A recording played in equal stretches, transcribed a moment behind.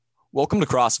Welcome to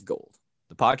Cross of Gold,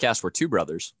 the podcast where two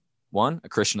brothers, one a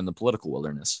Christian in the political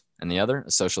wilderness, and the other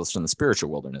a socialist in the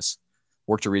spiritual wilderness,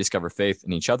 work to rediscover faith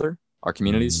in each other, our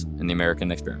communities, and the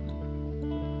American experiment.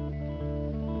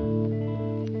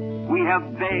 We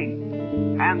have begged,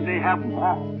 and they have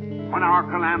walked when our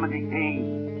calamity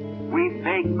came. We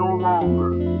beg no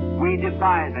longer. We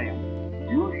defy them.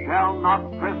 You shall not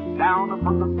press down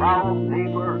upon the brow of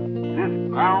labor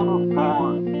this crown of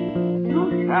thorns.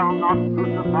 You shall not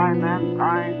crucify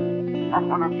mankind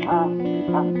upon a cross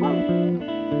of gold.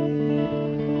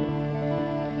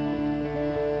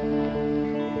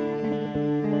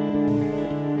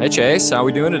 Hey Chase, how are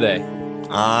we doing today?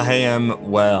 I am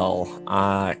well.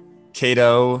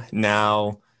 Cato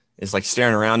now is like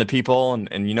staring around at people,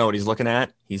 and you know what he's looking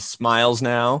at? He smiles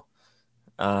now.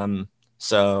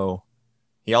 So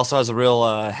he also has a real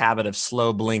habit of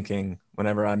slow blinking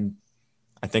whenever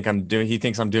he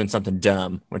thinks I'm doing something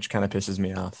dumb, which kind of pisses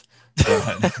me off.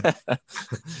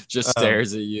 Just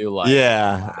stares at you like,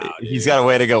 yeah, wow, he's got a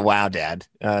way to go, wow, dad,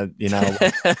 that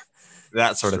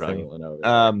sort of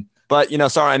thing. But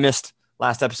sorry, I missed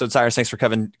last episode. Cyrus, thanks for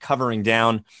covering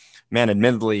down. Man,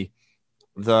 admittedly,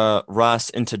 the Russ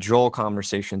into Joel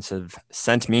conversations have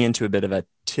sent me into a bit of a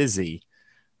tizzy.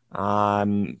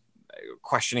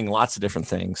 Questioning lots of different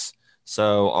things.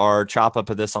 So our chop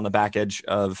up of this on the back edge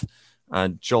of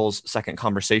Joel's second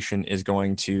conversation is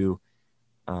going to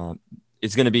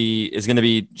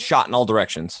be shot in all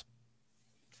directions.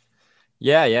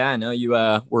 Yeah, I know you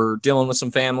were dealing with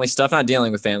some family stuff, not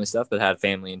dealing with family stuff, but had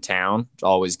family in town. It's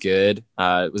always good.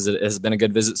 Has it been a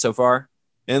good visit so far?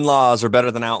 In-laws are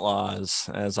better than outlaws,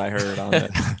 as I heard on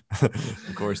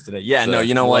the course today. Yeah, It's no,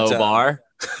 you know low what? Bar.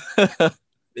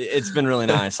 It's been really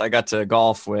nice. I got to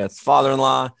golf with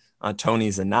father-in-law, Tony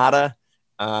Zanata.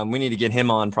 We need to get him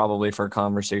on probably for a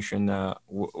conversation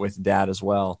with dad as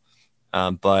well.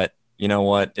 But you know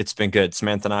what? It's been good.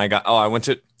 Samantha and I went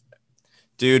to,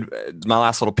 my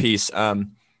last little piece,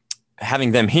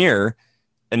 having them here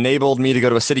enabled me to go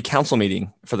to a city council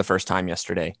meeting for the first time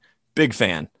yesterday. Big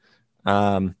fan.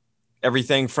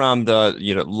 Everything from the,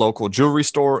 local jewelry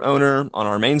store owner on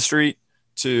our main street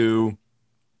to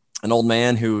an old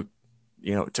man who,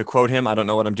 to quote him, I don't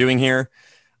know what I'm doing here,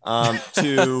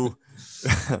 to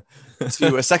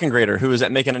a second grader who is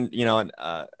making an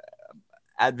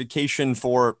advocation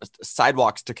for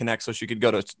sidewalks to connect so she could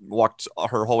walk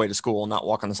her whole way to school and not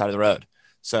walk on the side of the road.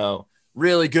 So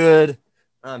really good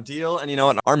deal. And you know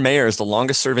what? Our mayor is the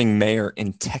longest serving mayor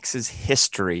in Texas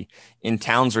history in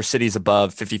towns or cities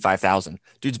above 55,000.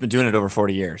 Dude's been doing it over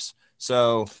 40 years.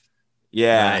 So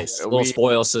yeah, nice. A little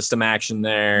spoil system action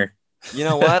there. You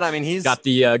know what? I mean, he's got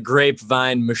the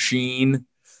grapevine machine.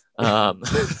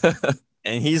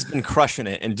 And he's been crushing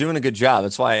it and doing a good job.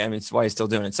 It's why he's still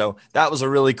doing it. So that was a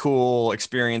really cool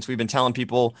experience. We've been telling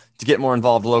people to get more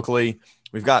involved locally.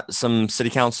 We've got some city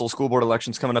council, school board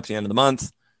elections coming up at the end of the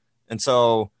month. And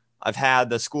so I've had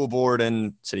the school board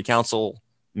and city council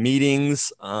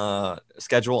meetings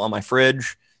schedule on my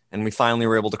fridge. And we finally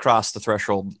were able to cross the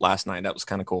threshold last night. That was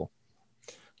kind of cool.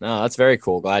 No, that's very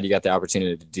cool. Glad you got the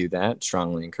opportunity to do that.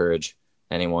 Strongly encourage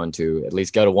anyone to at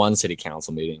least go to one city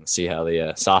council meeting, see how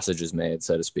the sausage is made,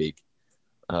 so to speak,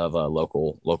 of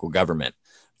local government.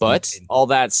 But all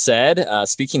that said,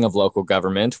 speaking of local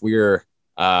government, we're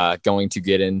going to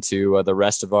get into the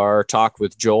rest of our talk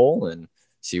with Joel and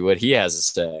see what he has to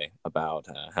say about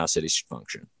how cities should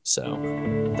function. So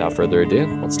without further ado,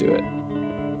 let's do it.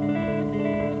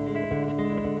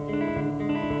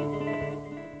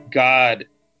 God,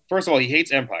 first of all, he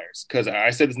hates empires, because I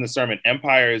said this in the sermon.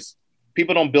 Empires,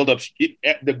 people don't build up.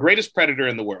 The greatest predator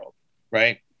in the world,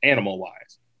 right, animal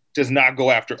wise, does not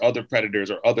go after other predators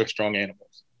or other strong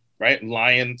animals, right?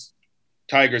 Lions,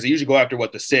 tigers, they usually go after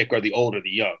the sick or the old or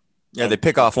the young. Yeah, they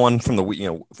pick off one from a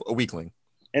weakling.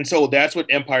 And so that's what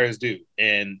empires do.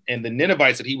 And the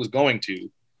Ninevites that he was going to,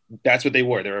 that's what they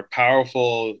were. They were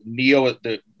powerful they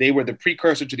were the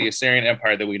precursor to the Assyrian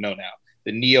Empire that we know now,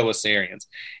 the Neo-Assyrians.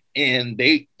 And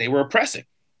they were oppressing,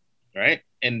 right?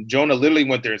 And Jonah literally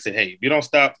went there and said, hey, if you don't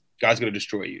stop, God's going to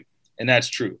destroy you. And that's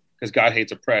true, because God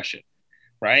hates oppression,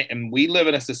 right? And we live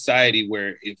in a society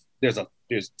where if there's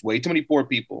way too many poor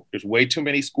people, there's way too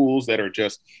many schools that are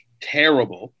just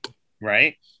terrible,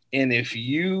 right? And if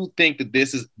you think that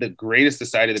this is the greatest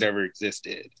society that ever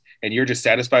existed, and you're just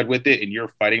satisfied with it, and you're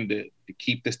fighting to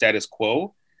keep the status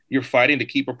quo, you're fighting to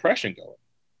keep oppression going.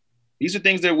 These are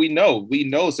things that we know. We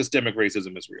know systemic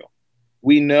racism is real.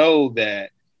 We know that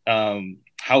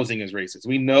housing is racist.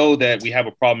 We know that we have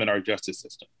a problem in our justice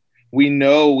system. We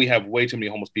know we have way too many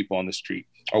homeless people on the street,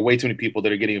 or way too many people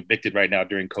that are getting evicted right now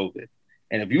during COVID.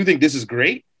 And if you think this is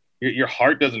great, your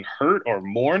heart doesn't hurt or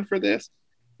mourn for this,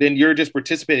 then you're just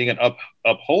participating in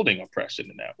upholding oppression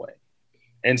in that way.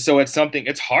 And so it's something,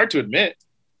 it's hard to admit.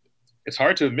 It's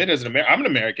hard to admit as an American. I'm an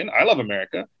American. I love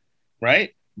America,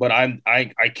 right? But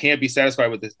I can't be satisfied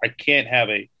with this. I can't have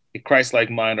a Christ-like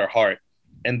mind or heart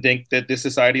and think that this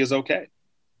society is okay.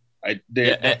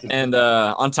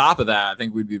 On top of that, I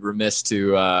think we'd be remiss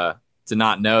to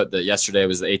not note that yesterday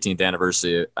was the 18th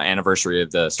anniversary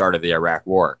of the start of the Iraq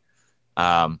War,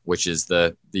 which is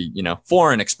the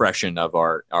foreign expression of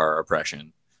our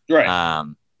oppression,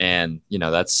 right? And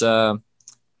that's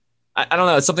I don't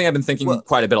know. It's something I've been thinking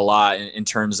quite a bit a lot in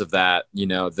terms of that.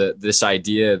 This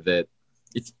idea that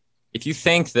if you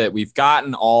think that we've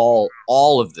gotten all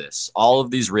of this, all of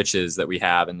these riches that we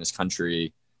have in this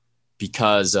country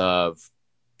because of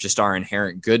just our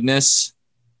inherent goodness,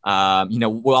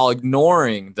 while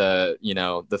ignoring the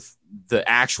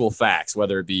actual facts,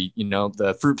 whether it be,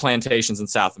 the fruit plantations in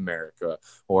South America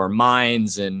or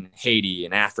mines in Haiti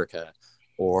and Africa,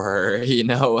 or,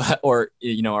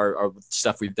 our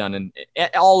stuff we've done in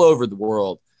all over the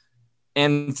world.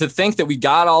 And to think that we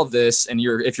got all this, and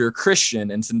if you're a Christian,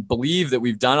 and to believe that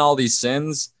we've done all these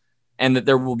sins and that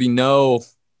there will be no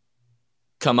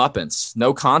comeuppance,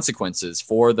 no consequences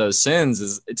for those sins,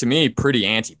 is, to me, pretty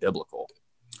anti-biblical.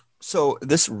 So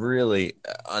this really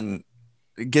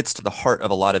gets to the heart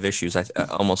of a lot of issues.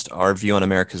 Almost our view on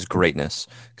America's greatness,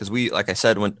 because we, like I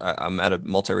said, when I'm at a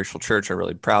multiracial church, I'm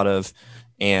really proud of,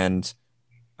 and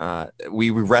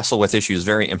we wrestle with issues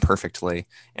very imperfectly.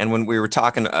 And when we were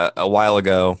talking a while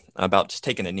ago about just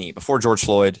taking a knee before George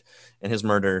Floyd and his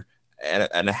murder,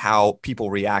 and how people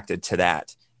reacted to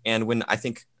that, and when I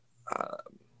think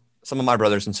some of my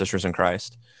brothers and sisters in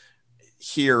Christ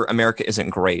hear America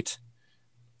isn't great,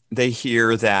 they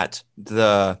hear that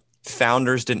the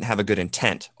founders didn't have a good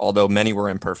intent, although many were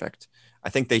imperfect. I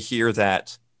think they hear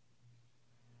that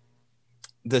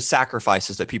the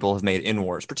sacrifices that people have made in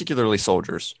wars, particularly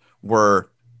soldiers,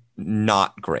 were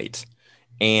not great.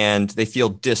 And they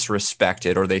feel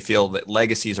disrespected, or they feel that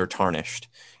legacies are tarnished.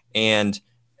 And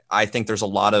I think there's a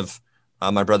lot of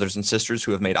my brothers and sisters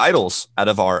who have made idols out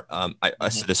of our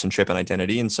citizenship and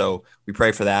identity. And so we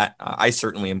pray for that. I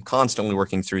certainly am constantly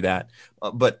working through that.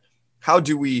 But how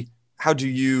do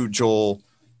you, Joel,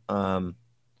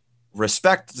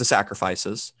 respect the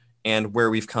sacrifices and where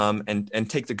we've come, and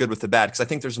take the good with the bad? Because I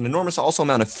think there's an enormous also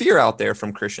amount of fear out there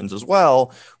from Christians as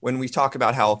well when we talk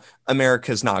about how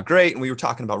America's not great, and we were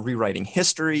talking about rewriting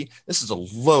history. This is a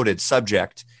loaded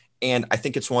subject, and I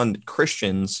think it's one that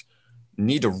Christians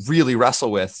need to really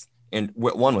wrestle with, and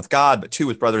one with God, but two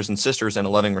with brothers and sisters in a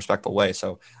loving, respectful way.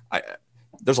 So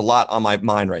there's a lot on my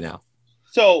mind right now.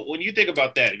 So when you think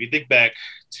about that, if you think back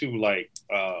to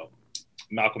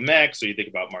Malcolm X, or you think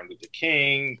about Martin Luther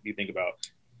King, you think about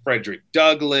Frederick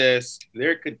Douglass,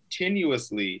 they're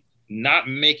continuously not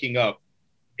making up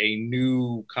a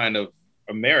new kind of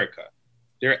America.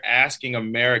 They're asking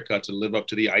America to live up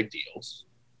to the ideals,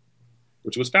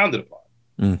 which was founded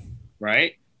upon,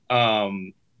 right?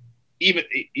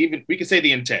 Even we can say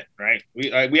the intent, right? We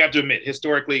have to admit,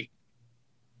 historically,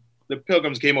 the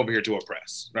Pilgrims came over here to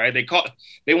oppress, right?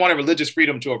 They wanted religious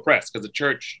freedom to oppress, because the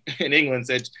church in England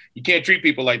said you can't treat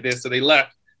people like this, so they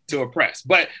left to oppress.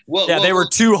 But they were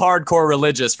too hardcore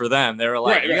religious for them. They were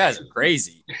like, you guys are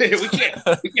crazy. we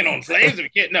can't own slaves. We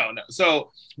can't. No.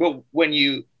 So, but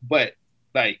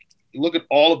look at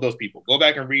all of those people. Go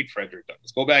back and read Frederick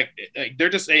Douglass. Go back. They're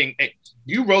just saying, hey,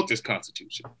 you wrote this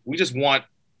Constitution. We just want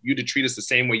you to treat us the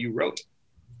same way you wrote it,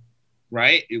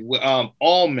 right?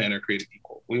 All men are created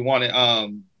equal. We want it.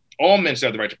 All men should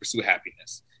have the right to pursue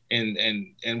happiness.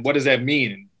 And what does that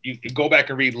mean? And you go back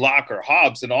and read Locke or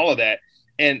Hobbes and all of that.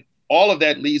 And all of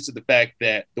that leads to the fact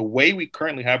that the way we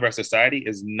currently have our society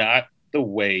is not the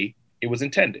way it was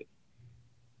intended.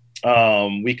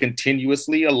 We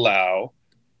continuously allow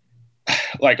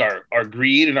our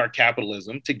greed and our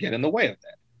capitalism to get in the way of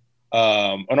that.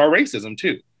 And our racism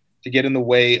too, to get in the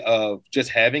way of just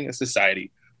having a society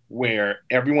where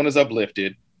everyone is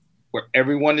uplifted, where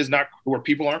where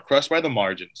people aren't crushed by the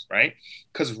margins, right?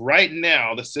 Because right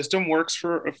now the system works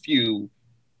for a few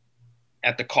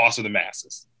at the cost of the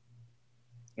masses,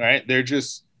 right?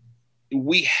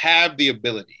 We have the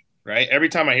ability, right? Every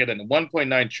time I hear that,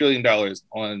 $1.9 trillion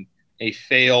on a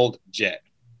failed jet,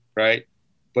 right?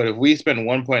 But if we spend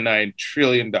 $1.9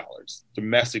 trillion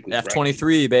domestically,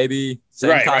 F-23, right? Baby,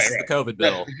 same cost as the COVID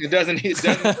bill. It doesn't,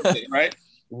 right?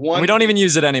 We don't even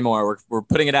use it anymore. We're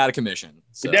putting it out of commission.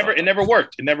 So. It never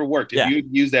worked. Yeah. If you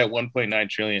use that $1.9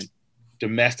 trillion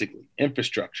domestically,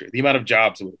 infrastructure, the amount of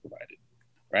jobs it would have provided,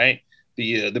 right?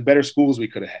 The better schools we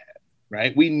could have had,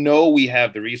 right? We know we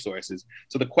have the resources.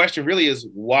 So the question really is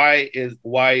why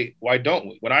don't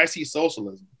we? When I see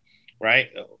socialism, right?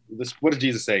 What does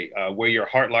Jesus say? Where your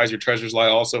heart lies, your treasures lie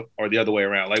also, or the other way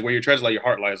around. Like where your treasures lie, your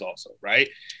heart lies also, right?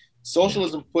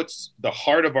 Socialism puts the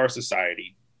heart of our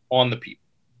society on the people,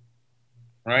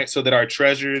 right? So that our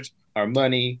treasures, our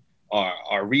money,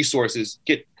 our resources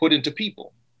get put into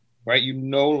people, right?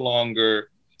 You're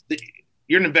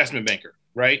an investment banker,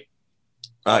 right?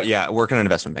 Yeah, work in an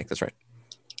investment bank. That's right.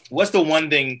 What's the one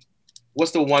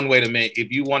way to make,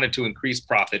 if you wanted to increase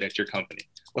profit at your company?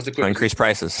 What's the quickest? Increase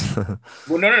prices.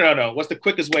 Well, no. What's the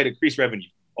quickest way to increase revenue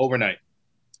overnight?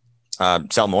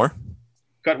 Sell more.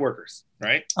 Cut workers,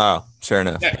 right? Oh, fair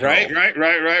enough. Yeah, right.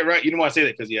 You don't want to say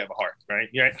that because you have a heart, right?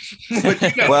 Yeah.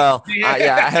 But, Well, I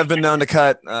have been known to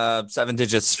cut 7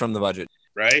 digits from the budget.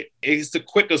 Right? It's the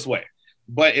quickest way,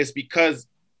 but it's because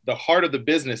the heart of the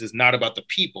business is not about the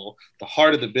people. The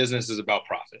heart of the business is about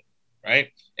profit, right?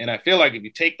 And I feel like if you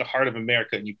take the heart of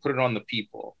America and you put it on the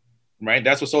people, right?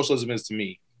 That's what socialism is to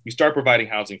me. You start providing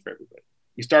housing for everybody.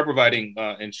 You start providing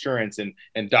insurance and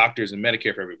doctors and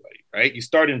Medicare for everybody, right? You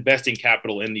start investing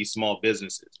capital in these small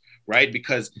businesses, right?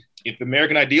 Because if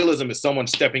American idealism is someone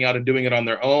stepping out and doing it on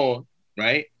their own,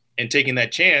 right? And taking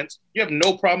that chance, you have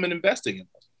no problem in investing in them,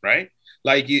 right?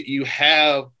 Like you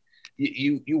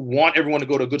want everyone to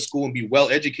go to a good school and be well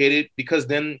educated, because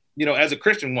then, as a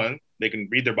Christian one, they can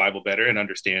read their Bible better and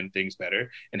understand things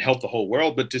better and help the whole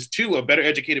world. But just two, a better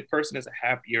educated person is a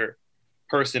happier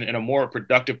person and a more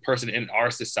productive person in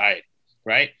our society,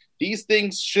 right? These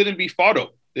things shouldn't be fought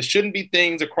over. There shouldn't be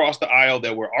things across the aisle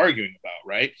that we're arguing about,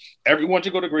 right? Everyone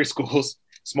should go to great schools.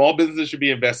 Small businesses should be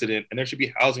invested in, and there should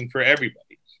be housing for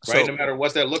everybody, right? So, no matter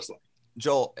what that looks like.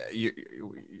 Joel,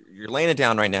 you're laying it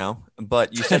down right now,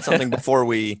 but you said something before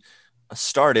we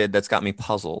started that's got me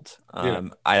puzzled. I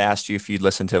asked you if you'd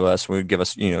listen to us, we would give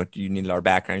us, you needed our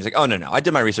background. He's like, oh, no, I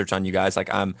did my research on you guys. Like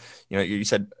you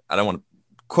said, I don't want to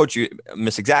quote you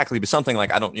miss exactly, but something like,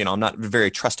 I'm not a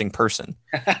very trusting person.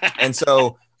 And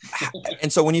so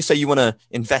when you say you want to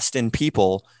invest in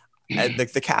people,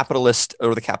 the capitalist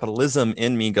or the capitalism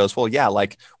in me goes, well, yeah,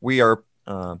 like we are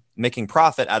making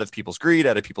profit out of people's greed,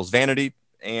 out of people's vanity.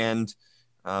 And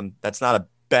that's not a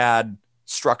bad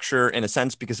structure in a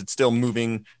sense, because it's still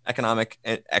moving economic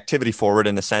activity forward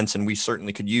in a sense. And we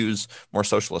certainly could use more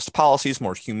socialist policies,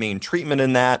 more humane treatment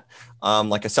in that,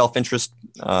 like a self-interest,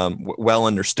 well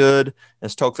understood,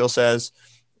 as Tocqueville says.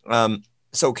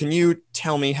 So can you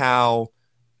tell me how,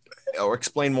 or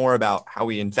explain more about how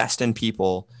we invest in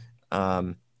people,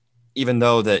 even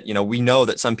though that, we know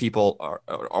that some people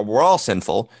we're all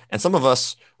sinful, and some of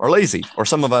us are lazy, or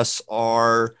some of us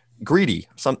are greedy,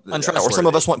 or some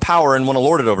of us want power and want to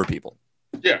lord it over people.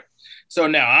 Yeah. So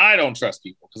now I don't trust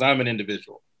people because I'm an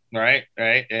individual, right?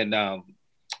 And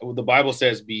the Bible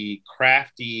says, "Be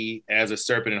crafty as a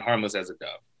serpent and harmless as a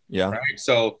dove." Yeah. Right.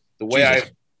 So the way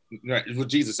what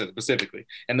Jesus said specifically,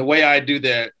 and the way I do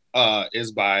that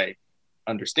is by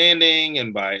understanding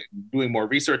and by doing more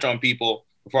research on people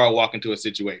before I walk into a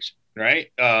situation,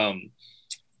 right?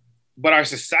 But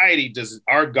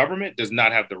our government does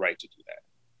not have the right to do that.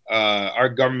 Our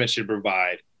government should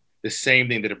provide the same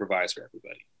thing that it provides for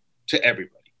everybody, to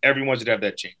everybody. Everyone should have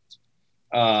that chance.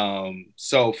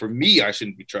 So for me, I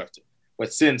shouldn't be trusted.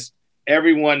 But since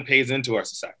everyone pays into our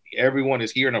society, everyone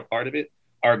is here and a part of it,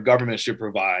 our government should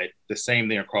provide the same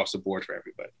thing across the board for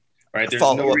everybody, right? There's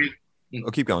no reason.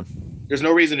 Oh, keep going. There's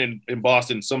no reason in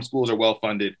Boston, some schools are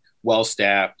well-funded,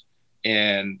 well-staffed,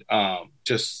 and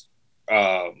just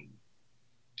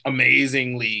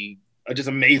amazingly, just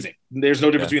amazing. There's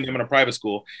no difference between them and a private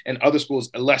school, and other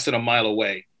schools less than a mile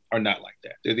away are not like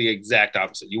that. They're the exact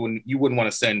opposite. You wouldn't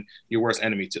want to send your worst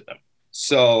enemy to them.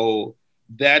 So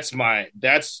that's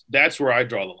where I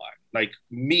draw the line. Like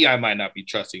me, I might not be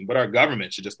trusting, but our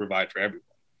government should just provide for everyone,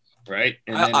 right?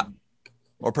 And then,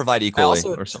 or provide equally,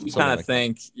 also, or something. Kind of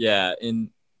think, in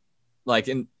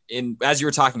as you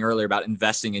were talking earlier about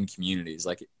investing in communities,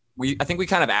 like I think we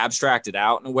kind of abstract it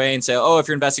out in a way and say, oh, if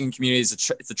you're investing in communities,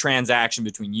 it's a transaction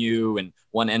between you and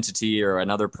one entity or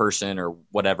another person or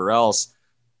whatever else.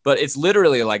 But it's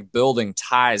literally like building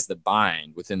ties that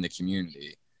bind within the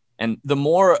community. And the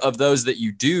more of those that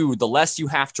you do, the less you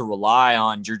have to rely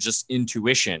on your just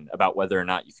intuition about whether or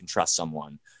not you can trust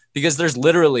someone, because there's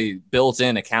literally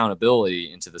built-in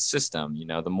accountability into the system.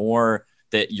 The more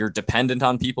that you're dependent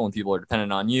on people and people are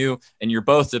dependent on you, and you're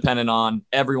both dependent on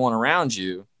everyone around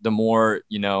you, the more,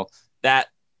 that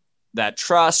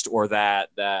trust or that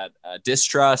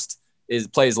distrust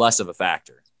plays less of a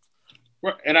factor.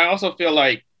 And I also feel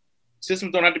like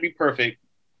systems don't have to be perfect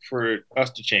for us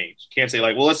to change. Can't say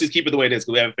like, well, let's just keep it the way it is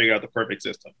because we haven't figured out the perfect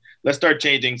system. Let's start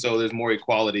changing so there's more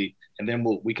equality, and then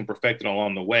we can perfect it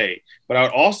along the way. But I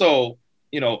would also,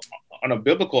 on a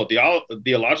biblical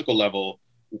theological level,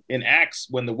 in Acts,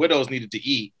 when the widows needed to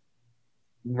eat,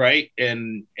 right,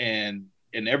 and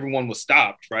everyone was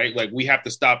stopped, right? Like, we have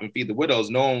to stop and feed the widows.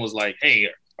 No one was like, hey,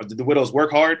 did the widows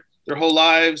work hard their whole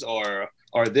lives or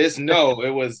this? No, it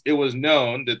was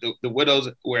known that the widows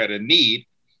were at a need,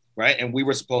 right? And we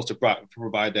were supposed to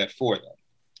provide that for them,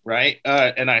 right?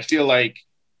 And I feel like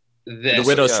the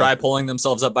widows try pulling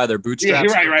themselves up by their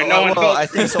bootstraps. Yeah, you're right. No one. I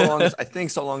think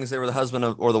so long as they were the husband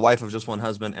or the wife of just one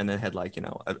husband, and then had like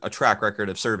a track record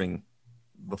of serving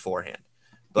beforehand.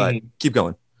 But keep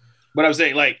going. But I'm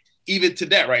saying, like, even to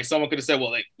that, right? Someone could have said,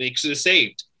 well, they should have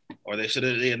saved, or they should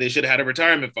have had a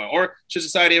retirement fund, or should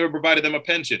society ever provided them a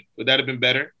pension? Would that have been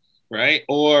better, right?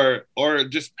 Or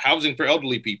just housing for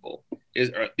elderly people.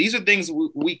 These are things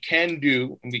we can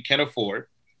do and we can afford,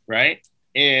 right?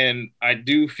 And I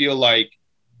do feel like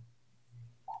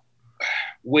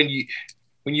when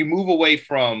you move away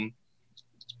from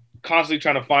constantly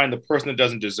trying to find the person that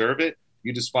doesn't deserve it,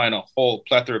 you just find a whole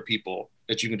plethora of people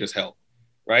that you can just help,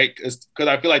 right? Because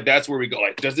I feel like that's where we go.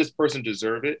 Like, does this person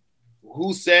deserve it?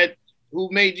 Who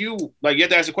made you? Like, you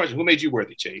have to ask the question: who made you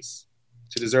worthy, Chase,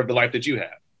 to deserve the life that you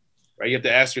have? Right? You have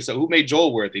to ask yourself: who made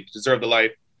Joel worthy to deserve the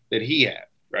life that he had?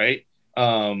 Right?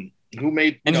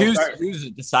 Who's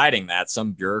deciding that?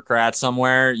 Some bureaucrat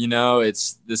somewhere,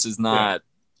 this is not.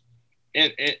 Yeah.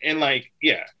 And like,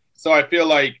 yeah. So I feel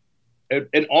like,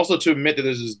 and also to admit that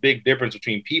there's this big difference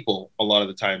between people a lot of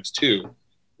the times too.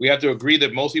 We have to agree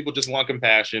that most people just want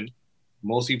compassion.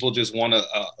 Most people just want to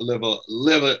live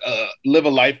a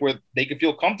life where they can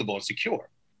feel comfortable and secure,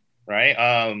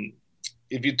 right?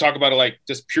 If you talk about it like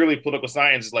just purely political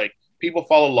science, it's like people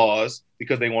follow laws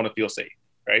because they want to feel safe,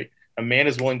 right? A man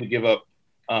is willing to give up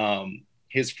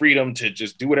his freedom to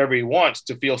just do whatever he wants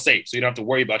to feel safe. So you don't have to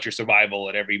worry about your survival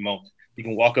at every moment. You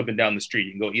can walk up and down the street.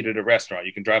 You can go eat at a restaurant.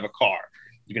 You can drive a car.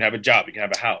 You can have a job. You can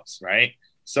have a house, right?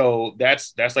 So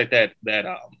that's like that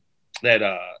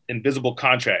invisible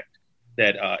contract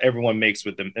that everyone makes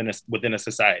within a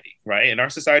society, right? And our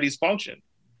societies function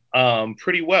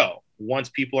pretty well once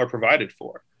people are provided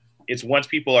for. It's once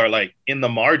people are like in the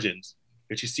margins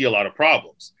that you see a lot of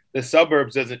problems. The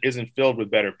suburbs isn't filled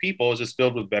with better people. It's just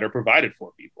filled with better provided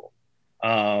for people.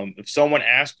 If someone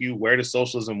asks you, where does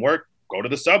socialism work? Go to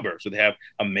the suburbs, where they have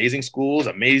amazing schools,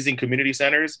 amazing community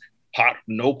centers,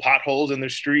 no potholes in their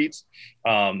streets.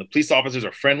 The police officers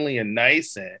are friendly and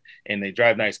nice, and they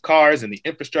drive nice cars, and the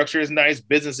infrastructure is nice.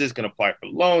 Businesses can apply for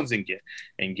loans and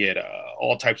get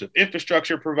all types of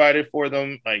infrastructure provided for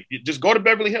them. Like, you just go to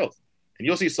Beverly Hills, and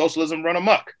you'll see socialism run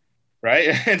amok, right?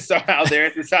 And somehow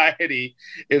their society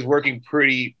is working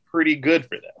pretty good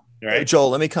for them, right? Hey, Joel,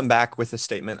 let me come back with a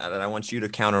statement that I want you to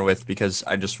counter with, because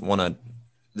I just want to.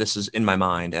 This is in my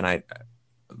mind, and I'm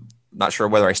not sure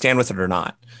whether I stand with it or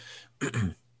not.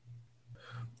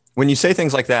 When you say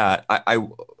things like that,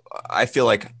 I feel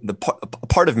like a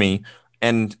part of me,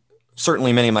 and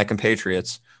certainly many of my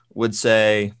compatriots, would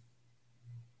say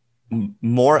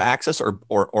more access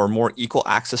or more equal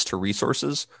access to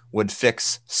resources would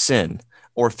fix sin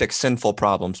or fix sinful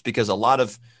problems, because a lot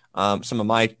of some of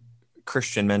my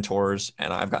Christian mentors,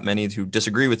 and I've got many who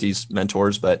disagree with these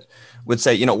mentors, but would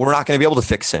say, we're not going to be able to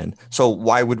fix sin. So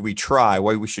why would we try?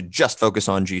 Why we should just focus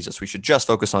on Jesus? We should just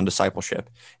focus on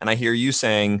discipleship. And I hear you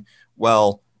saying,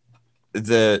 well,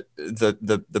 the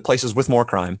places with more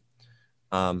crime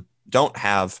don't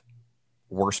have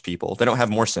worse people. They don't have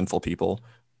more sinful people,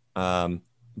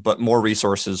 but more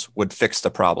resources would fix the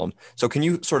problem. So can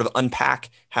you sort of unpack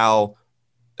how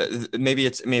maybe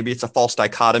it's a false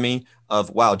dichotomy of,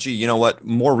 wow, gee, you know what,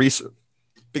 more research,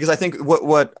 because I think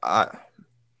what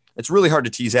it's really hard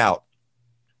to tease out.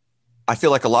 I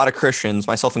feel like a lot of Christians,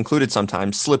 myself included,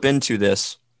 sometimes slip into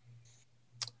this.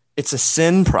 It's a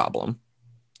sin problem.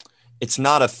 It's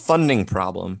not a funding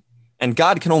problem, and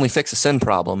God can only fix a sin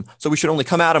problem. So we should only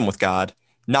come at him with God,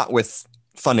 not with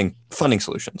funding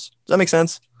solutions. Does that make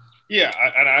sense? Yeah.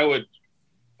 And I would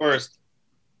first,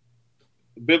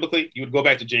 biblically, you would go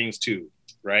back to James 2,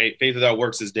 right? Faith without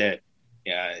works is dead.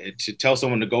 Yeah, to tell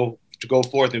someone to go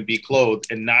forth and be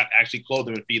clothed and not actually clothe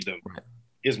them and feed them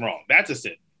is wrong. That's a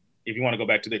sin. If you want to go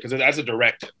back to that, because that's a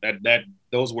directive. That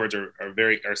those words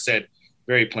are said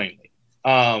very plainly.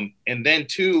 And then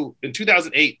in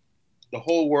 2008, the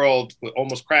whole world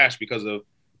almost crashed because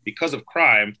of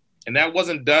crime, and that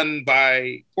wasn't done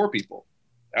by poor people.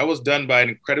 That was done by an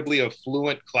incredibly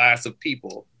affluent class of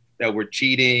people that were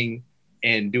cheating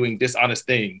and doing dishonest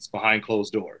things behind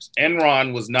closed doors.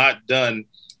 Enron was not done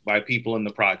by people in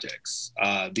the projects.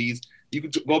 You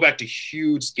could go back to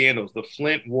huge scandals. The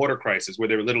Flint water crisis, where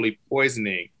they were literally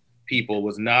poisoning people,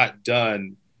 was not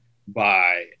done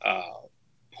by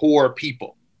poor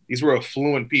people. These were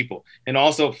affluent people, and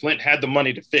also Flint had the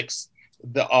money to fix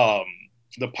the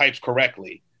pipes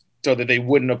correctly, so that they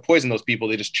wouldn't have poisoned those people.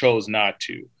 They just chose not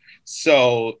to.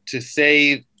 So to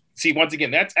say, see, once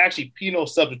again, that's actually penal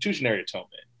substitutionary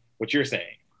atonement. What you're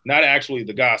saying, not actually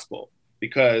the gospel.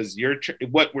 Because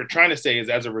what we're trying to say is,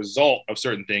 as a result of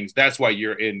certain things, that's why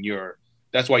you're in your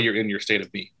state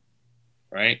of being,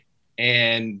 right?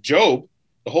 And Job,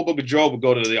 the whole book of Job would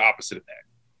go to the opposite of that.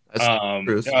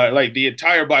 Like the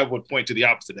entire Bible would point to the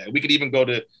opposite of that. We could even go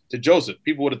to Joseph.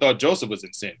 People would have thought Joseph was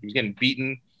in sin. He was getting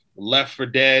beaten, left for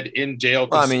dead, in jail.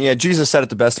 Well, I mean, yeah, Jesus said it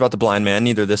the best about the blind man,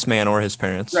 neither this man or his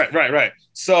parents. Right.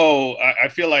 So I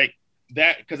feel like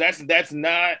that, because that's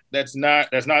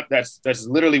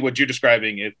literally what you're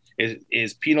describing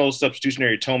is penal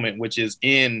substitutionary atonement, which is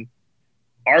in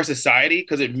our society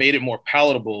because it made it more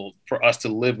palatable for us to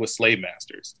live with slave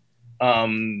masters.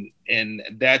 And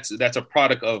that's a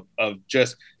product of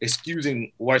just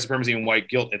excusing white supremacy and white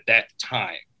guilt at that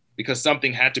time, because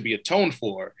something had to be atoned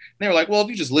for. And they were like, well, if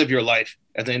you just live your life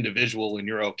as an individual and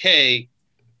you're okay,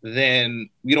 then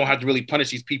we don't have to really punish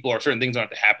these people, or certain things don't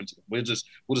have to happen to them. We'll just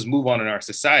move on in our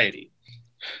society.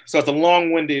 So it's a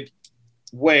long-winded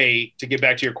way to get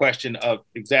back to your question of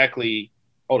exactly,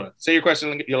 hold on, say your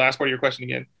last part of your question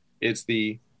again.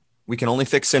 We can only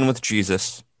fix sin with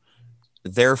Jesus.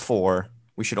 Therefore,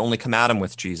 we should only come at him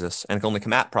with Jesus, and only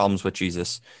come at problems with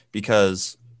Jesus,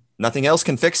 because nothing else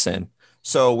can fix sin.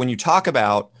 So when you talk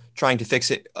about trying to fix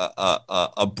it,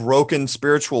 a broken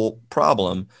spiritual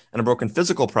problem and a broken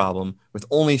physical problem with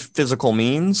only physical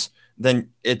means, then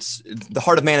it's the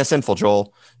heart of man is sinful,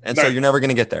 Joel. And so you're never going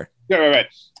to get there. Right.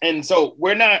 And so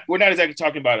we're not exactly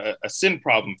talking about a sin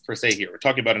problem per se here. We're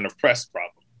talking about an oppressed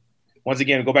problem. Once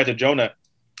again, go back to Jonah.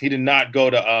 He did not go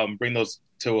to bring those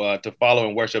to follow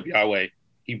and worship Yahweh.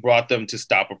 He brought them to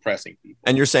stop oppressing people.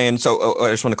 And you're saying, so I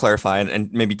just want to clarify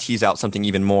and maybe tease out something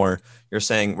even more. You're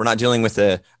saying we're not dealing with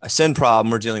a sin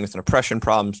problem. We're dealing with an oppression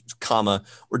problem, comma.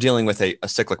 We're dealing with a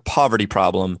cyclic poverty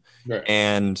problem. Right.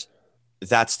 And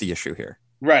that's the issue here.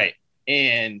 Right.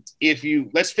 And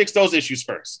let's fix those issues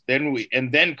first, then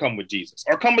come with Jesus,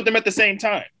 or come with them at the same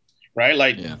time. Right.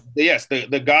 Like, yes,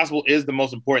 the gospel is the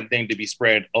most important thing to be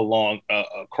spread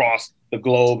across the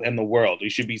globe and the world. We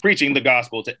should be preaching the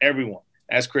gospel to everyone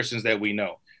as Christians that we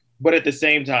know. But at the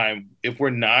same time, if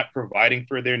we're not providing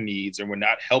for their needs, and we're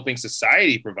not helping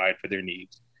society provide for their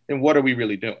needs, then what are we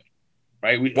really doing?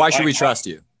 Right? Why should we trust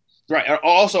you? Right.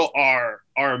 Also, our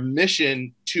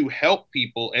mission to help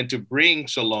people and to bring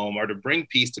shalom, or to bring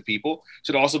peace to people,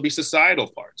 should also be societal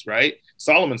parts, right?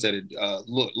 Solomon said it,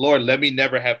 Lord, let me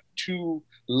never have too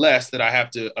less that I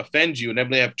have to offend you, and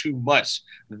never have too much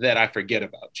that I forget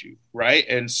about you, right?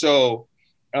 And so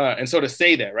to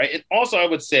say that, right? And also, I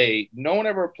would say no one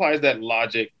ever applies that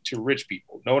logic to rich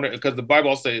people. No one, because the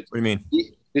Bible also says, what do you mean?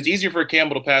 It's easier for a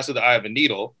camel to pass through the eye of a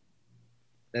needle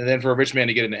than for a rich man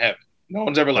to get into heaven. No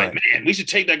one's ever like, man, we should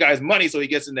take that guy's money so he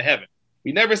gets into heaven.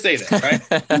 We never say that, right?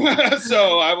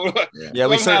 So I would. Yeah,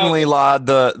 we certainly laud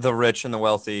the rich and the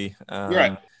wealthy.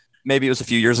 Right. Maybe it was a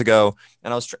few years ago,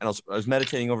 and I was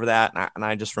meditating over that, and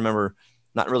I just remember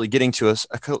not really getting to a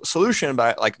solution,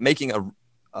 but like making an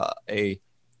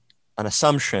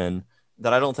assumption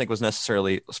that I don't think was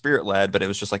necessarily spirit led, but it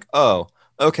was just like, oh,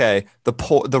 okay,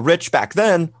 the rich back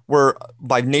then were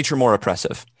by nature more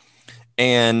oppressive,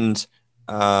 and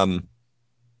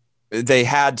they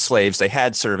had slaves, they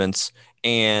had servants,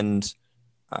 and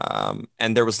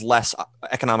there was less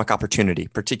economic opportunity,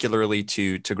 particularly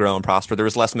to grow and prosper. There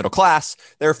was less middle class.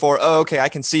 Therefore, I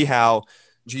can see how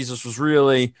Jesus was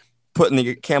really putting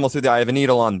the camel through the eye of a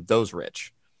needle on those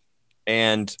rich.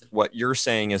 And what you're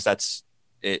saying is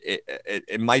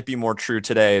it might be more true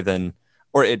today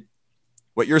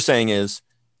what you're saying is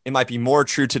it might be more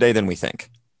true today than we think.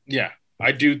 Yeah,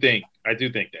 I do think that,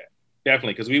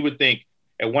 definitely, because we would think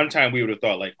at one time we would have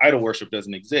thought like idol worship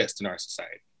doesn't exist in our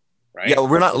society, right? Yeah,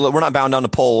 we're not bound down to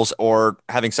poles or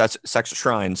having sex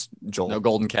shrines, Joel. No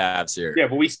golden calves here. Yeah,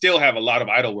 but we still have a lot of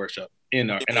idol worship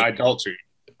and adultery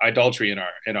in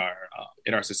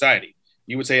our society.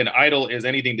 You would say an idol is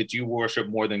anything that you worship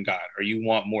more than God, or you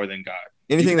want more than God.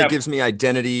 Anything that gives me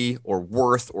identity or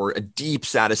worth or a deep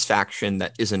satisfaction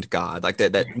that isn't God, like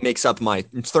that makes up my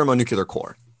thermonuclear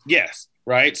core. Yes,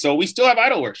 right. So we still have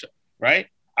idol worship, right?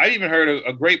 I even heard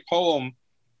a great poem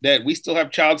that we still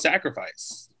have child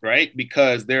sacrifice, right?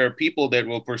 Because there are people that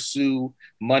will pursue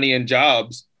money and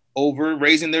jobs over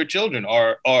raising their children,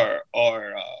 or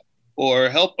or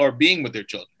help or being with their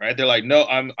children, right? They're like, no,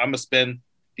 I'm gonna spend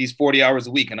these 40 hours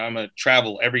a week and I'm gonna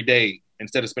travel every day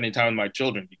instead of spending time with my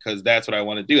children because that's what I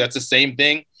want to do. That's the same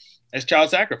thing as child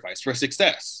sacrifice for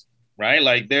success, right?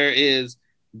 Like there is,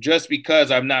 just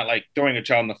because I'm not like throwing a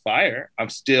child in the fire, I'm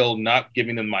still not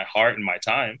giving them my heart and my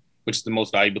time, which is the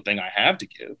most valuable thing I have to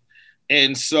give.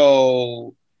 And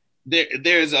so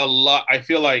there's a lot. I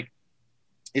feel like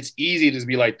it's easy to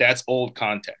be like, that's old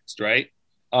context, right?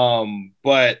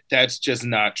 But that's just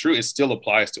not true. It still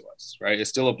applies to us, right? It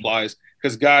still applies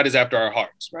because God is after our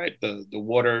hearts, right? The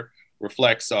water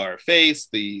reflects our face,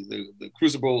 the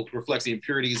crucible reflects the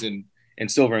impurities in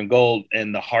silver and gold,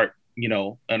 and the heart,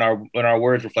 and our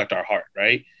words reflect our heart,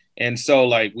 right? And so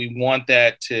like we want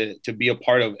that to be a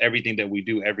part of everything that we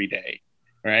do every day,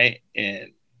 right?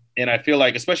 And I feel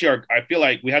like, especially I feel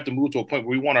like we have to move to a point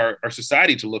where we want our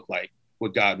society to look like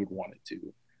what God would want it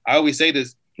to. I always say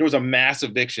this, there was a mass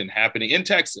eviction happening in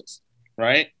Texas,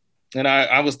 right? And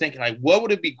I was thinking, like, what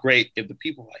would it be great if the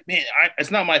people were like, man,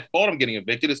 it's not my fault I'm getting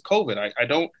evicted. It's COVID. I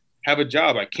don't have a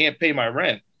job. I can't pay my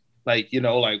rent. Like,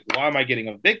 like, why am I getting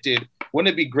evicted?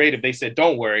 Wouldn't it be great if they said,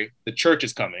 don't worry, the church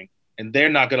is coming and they're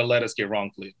not going to let us get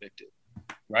wrongfully evicted,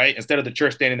 right? Instead of the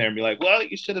church standing there and be like, well,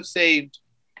 you should have saved,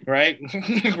 right?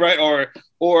 Right.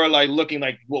 Or like looking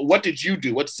like, well, what did you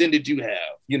do? What sin did you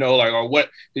have? Like, or what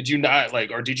did you not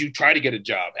like, or did you try to get a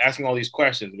job? Asking all these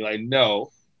questions, be like,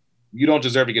 no, you don't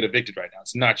deserve to get evicted right now.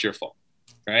 It's not your fault.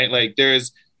 Right. Like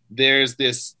there's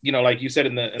this, like you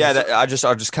said I'll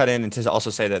just cut in and to also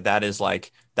say that is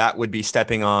like, that would be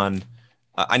stepping on.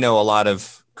 I know a lot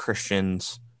of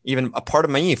Christians, even a part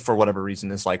of me for whatever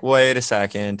reason is like, wait a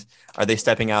second, are they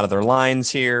stepping out of their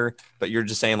lines here? But you're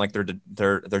just saying like they're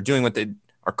doing what they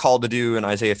are called to do in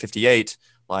Isaiah 58,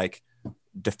 like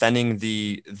defending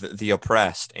the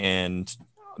oppressed and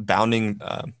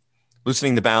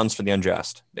loosening the bounds for the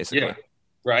unjust, basically. Yeah.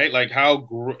 Right. Like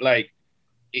like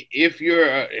if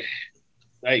you're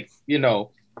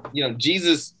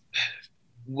Jesus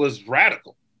was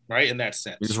radical, right? In that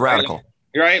sense, he was radical,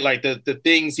 right? Like the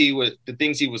things he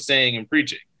was saying and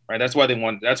preaching, right? That's why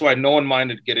no one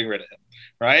minded getting rid of him,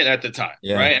 right? At the time,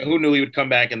 yeah. Right? And who knew he would come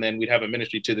back and then we'd have a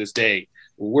ministry to this day.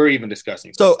 We're even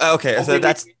discussing. So, okay. Hopefully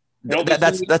that's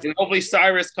hopefully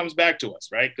Cyrus comes back to us,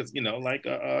 right? Because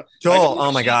Joel,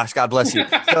 oh my gosh, God bless you.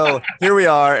 So here we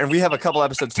are, and we have a couple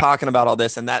episodes talking about all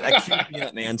this, and that keeps me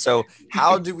up, man. So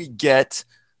how do we get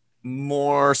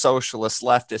more socialist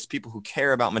leftists, people who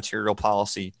care about material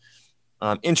policy,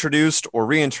 introduced or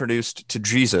reintroduced to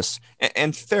Jesus?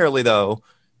 And fairly though,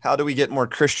 how do we get more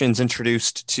Christians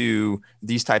introduced to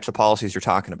these types of policies you're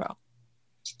talking about?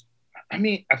 I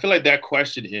mean, I feel like that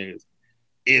question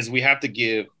is we have to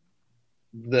give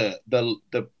the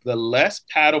less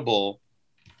palatable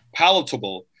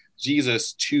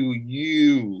Jesus to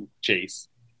you, Chase,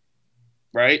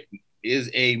 right? Is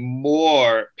a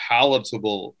more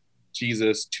palatable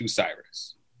Jesus to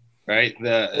Cyrus, right? Say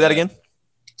that again.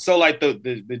 So like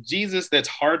the Jesus that's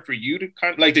hard for you to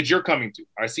kind of like that you're coming to.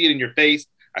 I see it in your face.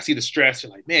 I see the stress.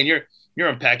 You're like, man, you're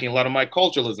unpacking a lot of my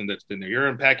culturalism that's been there. You're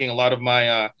unpacking a lot of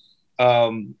my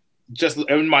just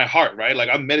in my heart, right? Like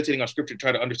I'm meditating on scripture to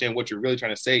try to understand what you're really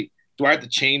trying to say. Do I have to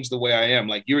change the way I am?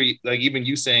 Like you're like even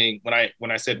you saying when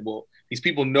I said, well, these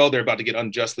people know they're about to get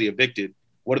unjustly evicted.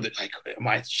 What are they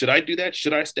like? Should I do that?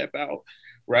 Should I step out?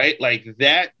 Right? Like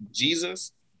that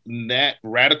Jesus, that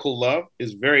radical love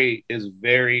is very,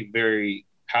 very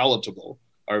palatable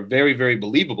or very, very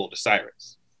believable to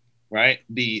Cyrus. Right?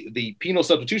 The penal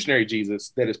substitutionary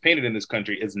Jesus that is painted in this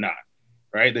country is not,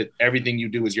 right? That everything you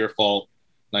do is your fault.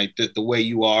 Like the way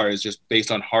you are is just based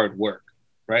on hard work,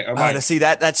 right? To see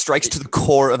that strikes to the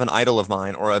core of an idol of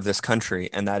mine or of this country,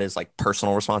 and that is like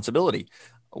personal responsibility,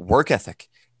 work ethic,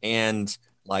 and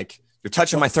like you're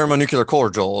touching my thermonuclear core,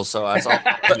 Joel. So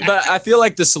but I feel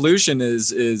like the solution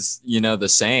is the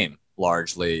same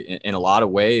largely in a lot of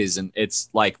ways, and it's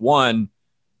like one,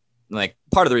 like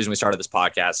part of the reason we started this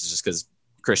podcast is just because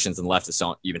Christians and leftists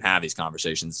don't even have these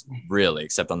conversations really,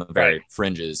 except on the very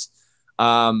fringes.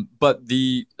 But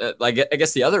I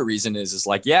guess the other reason is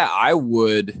like, yeah, I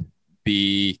would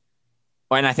be,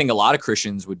 and I think a lot of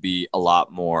Christians would be a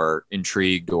lot more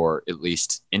intrigued or at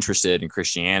least interested in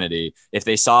Christianity if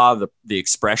they saw the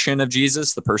expression of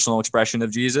Jesus, the personal expression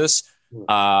of Jesus,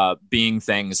 being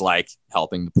things like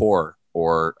helping the poor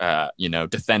or,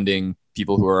 defending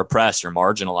people who are oppressed or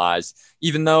marginalized,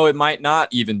 even though it might not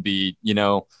even be,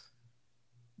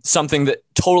 something that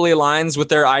totally aligns with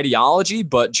their ideology,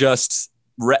 but just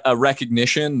a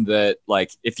recognition that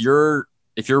like, if your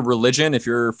religion, if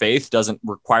your faith doesn't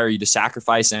require you to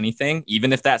sacrifice anything,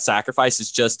 even if that sacrifice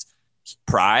is just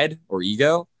pride or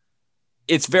ego,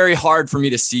 it's very hard for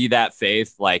me to see that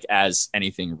faith like as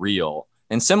anything real.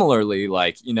 And similarly,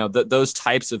 like, those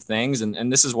types of things.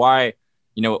 And this is why,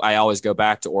 I always go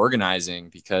back to organizing,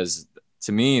 because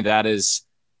to me, that is,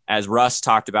 as Russ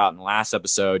talked about in the last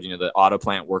episode, the auto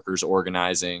plant workers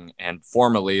organizing, and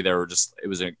formerly there was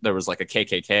like a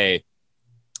KKK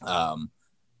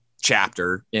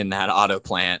chapter in that auto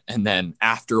plant. And then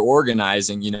after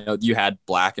organizing, you had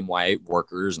black and white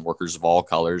workers and workers of all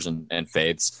colors and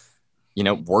faiths,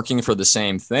 working for the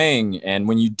same thing. And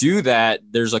when you do that,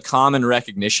 there's a common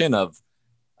recognition of,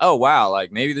 oh, wow,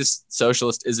 like maybe this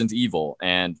socialist isn't evil,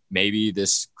 and maybe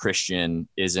this Christian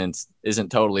isn't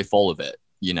totally full of it.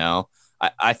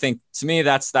 I think, to me,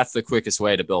 that's the quickest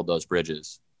way to build those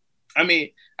bridges. I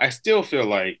mean, I still feel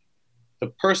like the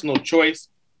personal choice,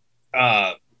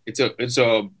 it's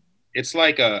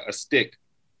like a stick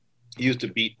used to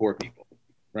beat poor people,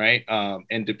 right?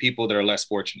 And to people that are less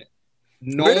fortunate.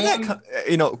 Where did that come,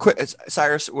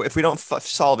 Cyrus, if we don't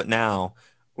solve it now,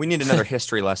 we need another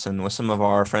history lesson with some of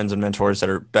our friends and mentors that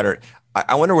are better.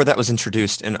 I wonder where that was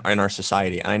introduced in our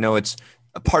society. And I know it's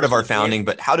a part of our founding,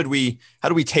 but how do we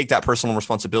take that personal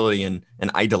responsibility and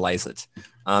idolize it?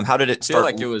 How did it start? I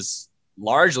feel like it was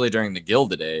largely during the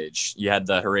Gilded Age. You had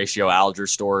the Horatio Alger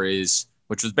stories,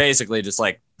 which was basically just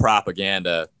like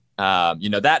propaganda.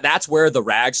 That's where the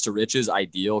rags to riches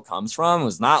ideal comes from. It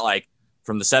was not like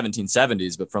from the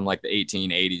 1770s, but from like the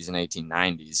 1880s and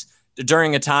 1890s,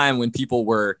 during a time when people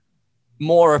were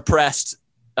more oppressed,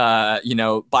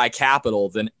 by capital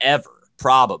than ever,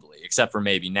 probably, except for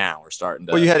maybe now we're starting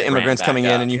to. Well, you had immigrants coming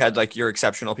in, and you had like your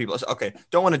exceptional people. Okay,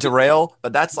 don't want to derail,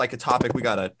 but that's like a topic we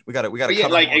gotta cover.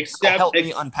 Like, help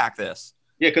me unpack this.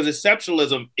 Yeah, because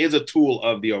exceptionalism is a tool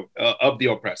of the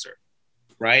oppressor,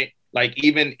 right? Like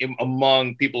even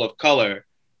among people of color,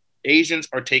 Asians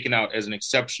are taken out as an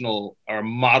exceptional or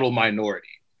model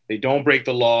minority. They don't break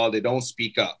the law. They don't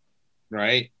speak up,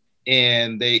 right?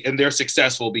 And they're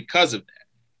successful because of that,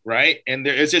 right? And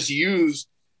it's just used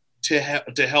to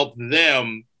help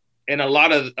them. And a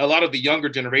lot of the younger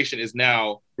generation is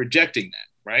now rejecting that,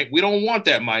 right? We don't want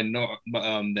that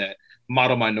that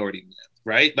model minority myth,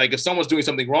 right? Like if someone's doing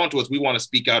something wrong to us, we want to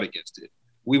speak out against it.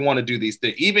 We want to do these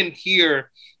things. Even here,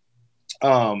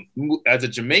 as a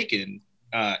Jamaican.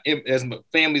 As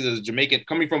families as a Jamaican,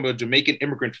 coming from a Jamaican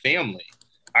immigrant family,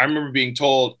 I remember being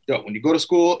told, when you go to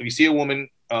school, if you see a woman,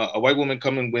 a white woman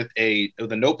coming with a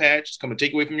notepad, just come and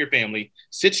take away from your family,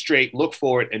 sit straight, look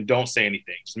forward, and don't say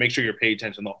anything. Just make sure you're paying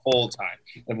attention the whole time.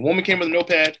 If a woman came with a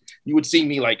notepad, you would see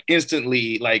me like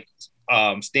instantly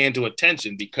stand to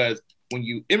attention, because when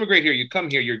you immigrate here, you come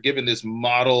here, you're given this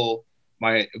model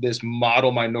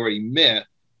minority myth,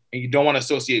 and you don't want to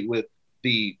associate with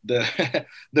the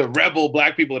rebel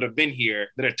Black people that have been here,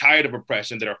 that are tired of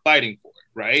oppression, that are fighting for it,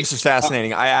 right? This is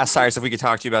fascinating. I asked Cyrus if we could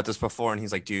talk to you about this before, and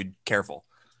he's like, dude, careful.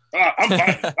 I'm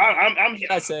fine. I'm here.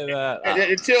 I say that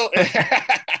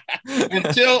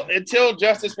until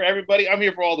justice for everybody. I'm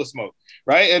here for all the smoke,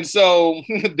 right? And so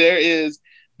there is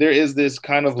this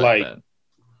kind of like,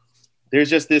 there's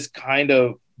just this kind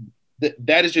of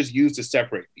that is just used to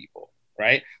separate people,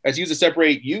 right? That's used to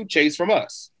separate you, Chase, from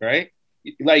us, right?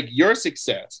 Like your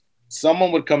success,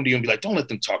 someone would come to you and be like, don't let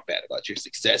them talk bad about your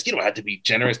success. You don't have to be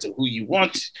generous to who you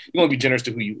want. You want to be generous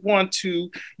to who you want to.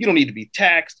 You don't need to be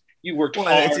taxed. You worked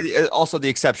hard. It's also the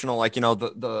exceptional, like,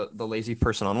 the lazy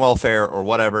person on welfare or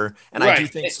whatever. And right. I do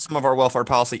think some of our welfare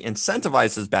policy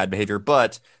incentivizes bad behavior,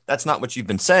 but that's not what you've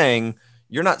been saying.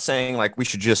 You're not saying like we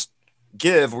should just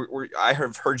give. I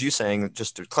have heard you saying,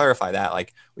 just to clarify that,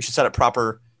 like we should set up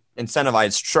proper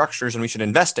incentivized structures, and we should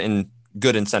invest in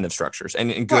good incentive structures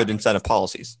and in good incentive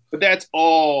policies. But that's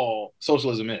all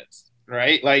socialism is,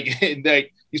 right? Like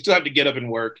you still have to get up and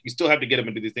work. You still have to get up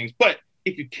and do these things. But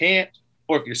if you can't,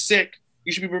 or if you're sick,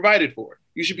 you should be provided for.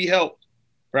 You should be helped,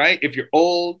 right? If you're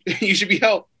old, you should be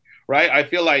helped, right? I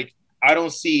feel like I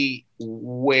don't see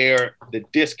where the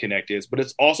disconnect is, but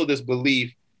it's also this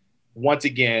belief. Once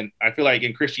again, I feel like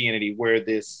in Christianity, where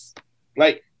this,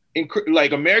 like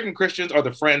American Christians are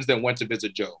the friends that went to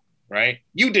visit Job. Right?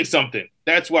 You did something.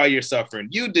 That's why you're suffering.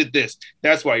 You did this.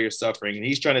 That's why you're suffering. And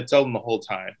he's trying to tell them the whole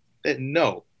time that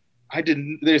no, I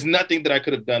didn't. There's nothing that I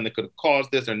could have done that could have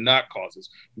caused this or not caused this.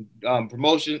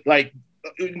 Promotion, like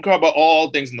you can talk about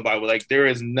all things in the Bible. Like there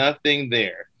is nothing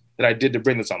there that I did to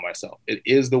bring this on myself. It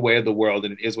is the way of the world,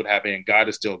 and it is what happened. And God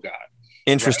is still God.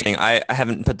 Interesting. Right? I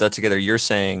haven't put that together. You're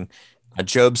saying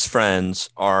Job's friends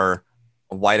are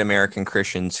white American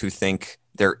Christians who think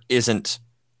there isn't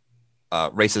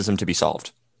racism to be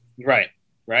solved. Right.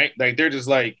 Like they're just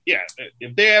like, yeah,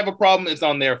 if they have a problem, it's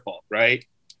on their fault. Right.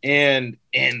 And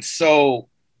so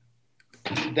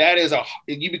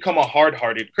you become a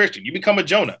hard-hearted Christian. You become a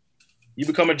Jonah. You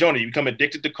become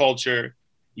addicted to culture.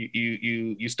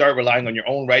 You start relying on your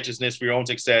own righteousness for your own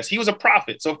success. He was a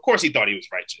prophet, so of course he thought he was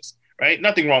righteous, right?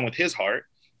 Nothing wrong with his heart,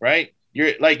 right?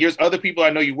 There's other people I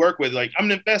know you work with, like, I'm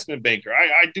an investment banker.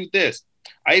 I do this.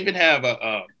 I even have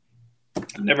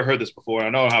I've never heard this before. I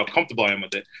don't know how comfortable I am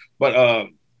with it, but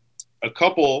a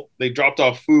couple, they dropped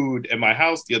off food at my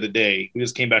house the other day. We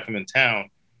just came back from in town.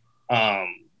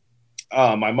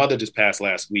 My mother just passed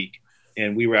last week,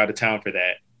 and we were out of town for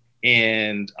that.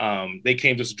 And they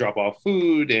came just to drop off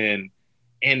food, and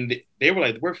they were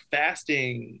like, we're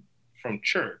fasting from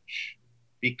church,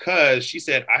 because she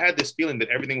said, I had this feeling that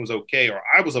everything was okay, or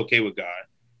I was okay with God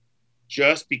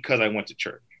just because I went to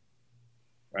church,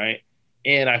 right?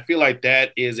 And I feel like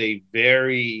that is a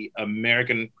very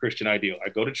American Christian ideal. I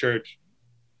go to church,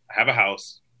 I have a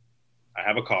house, I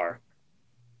have a car,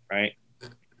 right?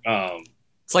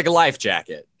 It's like a life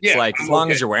jacket. Yeah, it's like, I'm as long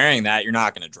okay. as you're wearing that, you're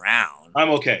not going to drown. I'm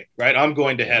okay, right? I'm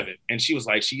going to heaven. And she was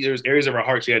like, there's areas of her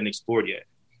heart she hadn't explored yet.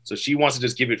 So she wants to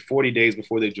just give it 40 days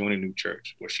before they join a new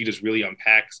church, where she just really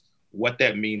unpacks what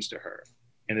that means to her.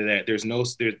 And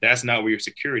that that's not where your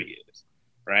security is,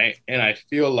 right? And I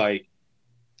feel like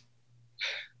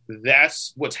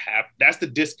that's what's happened. That's the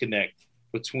disconnect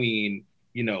between,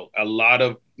 a lot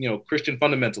of, Christian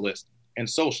fundamentalists and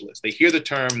socialists. They hear the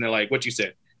term and they're like, what you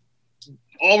said,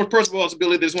 all personal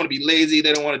responsibility. They just want to be lazy.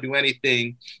 They don't want to do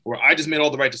anything. Where I just made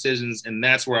all the right decisions, and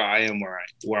that's where I am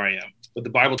where I am. But the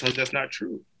Bible tells you that's not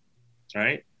true,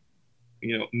 right?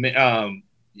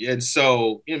 And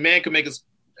so man can make his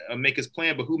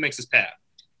plan, but who makes his path,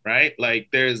 right? Like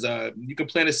there's you can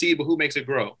plant a seed, but who makes it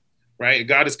grow, right?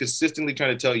 God is consistently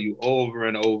trying to tell you over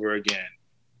and over again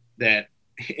that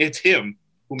it's Him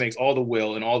who makes all the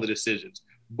will and all the decisions.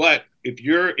 But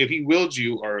if He willed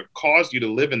you or caused you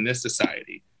to live in this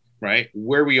society, right,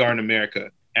 where we are in America,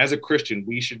 as a Christian,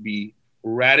 we should be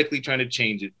radically trying to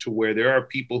change it to where there are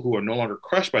people who are no longer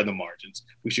crushed by the margins.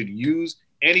 We should use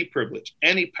any privilege,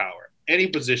 any power, any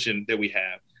position that we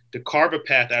have to carve a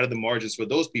path out of the margins for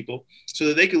those people so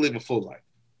that they can live a full life,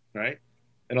 right?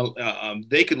 And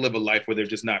they could live a life where they're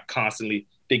just not constantly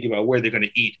thinking about where they're going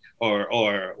to eat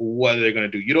or what they're going to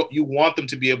do. You want them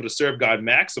to be able to serve God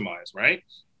maximize, right?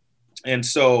 And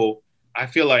so I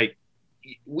feel like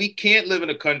we can't live in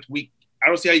a country. I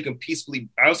don't see how you can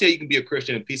be a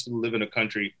Christian and peacefully live in a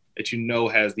country that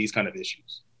has these kind of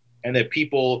issues, and that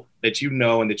people that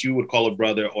and that you would call a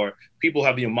brother, or people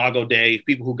have the Imago Dei,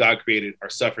 people who God created, are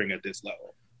suffering at this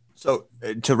level. So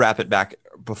to wrap it back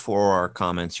before our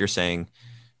comments, you're saying,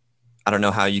 I don't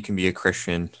know how you can be a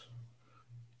Christian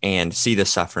and see the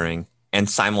suffering and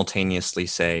simultaneously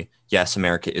say, yes,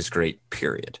 America is great,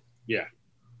 period. Yeah.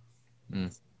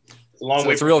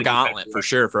 It's a real gauntlet for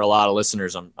sure for a lot of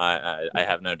listeners. I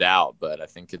have no doubt, but I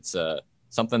think it's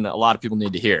something that a lot of people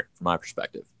need to hear from my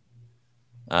perspective.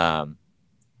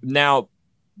 Now,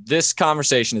 this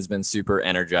conversation has been super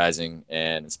energizing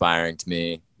and inspiring to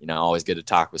me. Always good to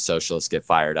talk with socialists, get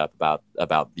fired up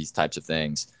about these types of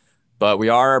things. But we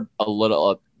are a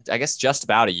little, I guess, just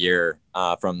about a year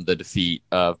from the defeat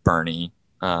of Bernie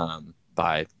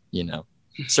by,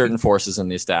 certain forces in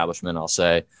the establishment, I'll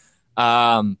say.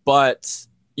 But,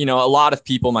 a lot of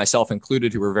people, myself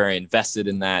included, who were very invested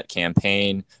in that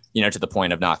campaign, to the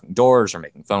point of knocking doors or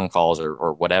making phone calls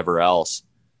or whatever else.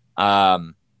 I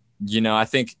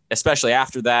think especially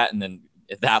after that, and then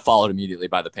that followed immediately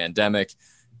by the pandemic,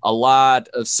 a lot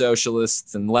of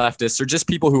socialists and leftists, or just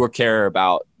people who care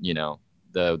about,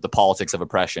 the politics of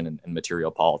oppression and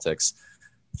material politics,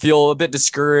 feel a bit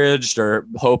discouraged or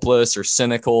hopeless or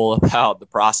cynical about the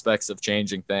prospects of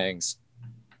changing things.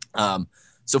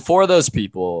 So for those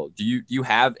people, do you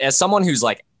have, as someone who's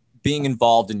like being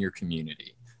involved in your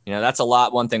community, that's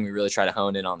one thing we really try to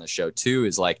hone in on the show too,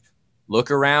 is like, look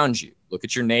around you, look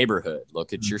at your neighborhood,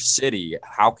 look at your city.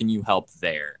 How can you help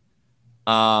there?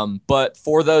 But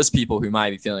for those people who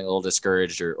might be feeling a little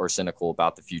discouraged or cynical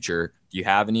about the future, do you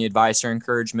have any advice or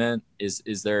encouragement?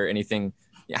 Is there anything,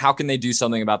 how can they do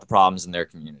something about the problems in their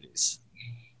communities?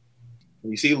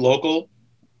 You see local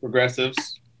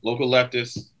progressives, local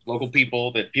leftists, local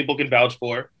people that people can vouch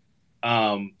for,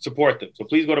 support them. So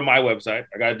please go to my website.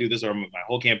 I got to do this or my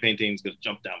whole campaign team is going to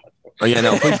jump down my throat. Oh, yeah,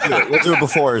 no, please do it. We'll do it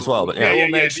before as well. But we'll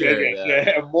make sure.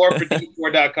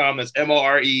 Morefor.com. That's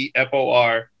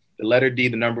MOREFOR, the letter D,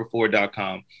 the number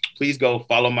 4.com. Please go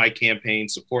follow my campaign,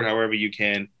 support however you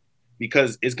can,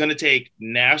 because it's going to take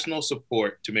national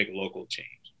support to make local change.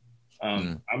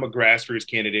 I'm a grassroots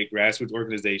candidate, grassroots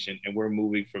organization, and we're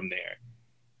moving from there.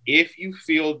 If you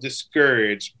feel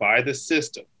discouraged by the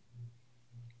system,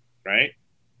 right,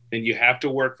 then you have to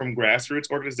work from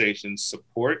grassroots organizations,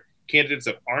 support candidates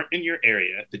that aren't in your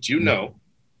area that you know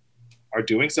are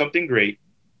doing something great,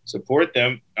 support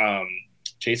them.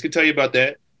 Chase could tell you about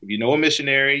that. If you know a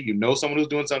missionary, you know someone who's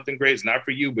doing something great, it's not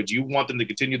for you, but you want them to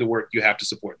continue the work, you have to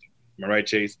support them. Am I right,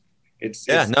 Chase?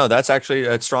 No, that's actually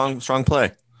a strong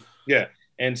play. Yeah.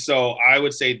 And so I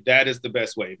would say that is the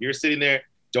best way. If you're sitting there,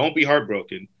 don't be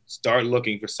heartbroken. Start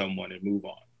looking for someone and move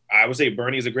on. I would say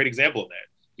Bernie is a great example of that.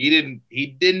 He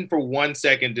didn't for 1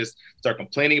 second just start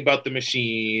complaining about the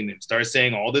machine and start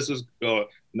saying all this was, you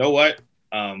know what?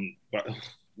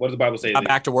 What does the Bible say?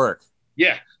 Back to work.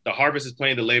 Yeah. The harvest is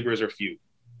plenty, the laborers are few,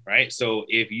 right? So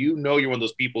if you know you're one of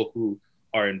those people who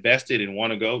are invested and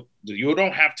want to go, you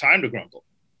don't have time to grumble.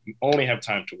 You only have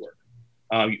time to work.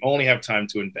 You only have time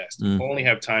to invest. You only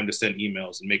have time to send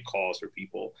emails and make calls for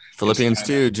people. Philippians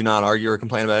 2, do not argue or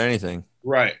complain about anything.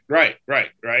 Right.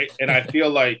 And I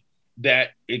feel like that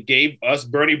it gave us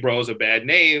Bernie bros a bad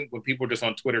name when people were just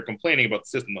on Twitter complaining about the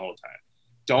system the whole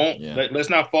time. Let's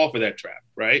not fall for that trap,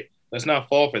 right? Let's not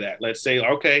fall for that. Let's say,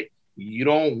 okay, you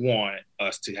don't want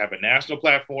us to have a national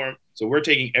platform, so we're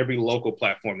taking every local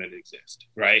platform that exists,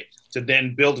 right, to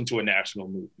then build into a national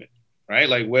movement, right?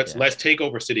 Like let's take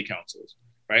over city councils,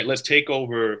 right? Let's take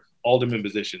over alderman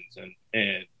positions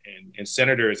and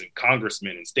senators and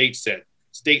congressmen and state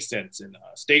senates and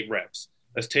state reps.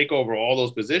 Let's take over all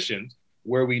those positions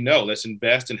where we know. Let's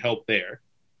invest and help there,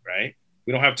 right?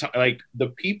 We don't have time. Like the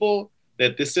people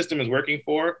that this system is working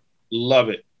for love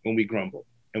it when we grumble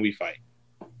and we fight.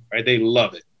 Right? They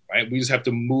love it, right? We just have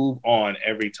to move on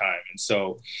every time. And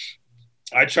so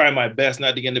I try my best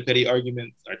not to get into petty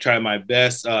arguments. I try my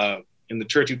best in the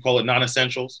church, you call it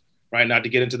non-essentials, right? Not to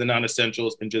get into the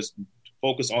non-essentials and just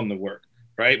focus on the work,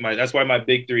 right? That's why my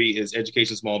big three is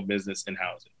education, small business, and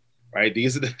housing, right?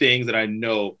 These are the things that I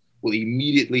know will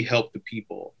immediately help the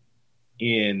people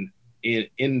in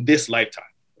this lifetime,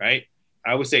 right?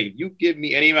 I would say, if you give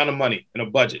me any amount of money in a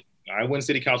budget, I win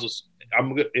city council.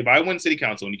 If I win city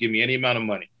council and you give me any amount of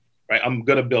money, right, I'm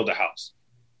going to build a house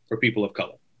for people of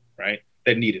color, right,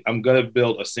 that need it. I'm going to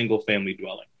build a single family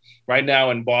dwelling. Right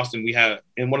now in Boston, we have,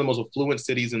 in one of the most affluent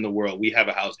cities in the world, we have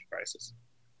a housing crisis.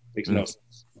 Makes no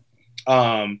sense.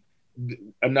 One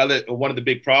of the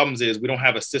big problems is we don't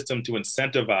have a system to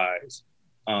incentivize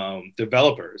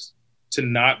developers to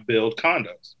not build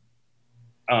condos.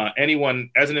 Anyone,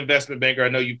 as an investment banker, I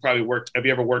know you probably have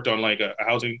you ever worked on like a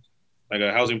housing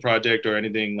project or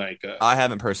anything like I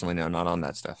haven't personally, no, not on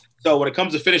that stuff. So when it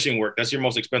comes to finishing work, that's your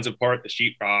most expensive part, the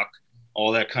sheetrock,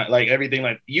 all that kind, like everything.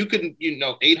 Like you can,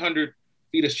 800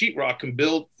 feet of sheetrock can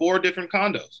build 4 different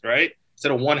condos, right?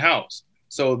 Instead of one house.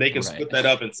 So they can split that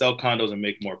up and sell condos and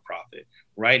make more profit.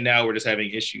 Right now, we're just having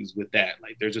issues with that.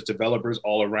 Like there's just developers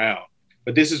all around.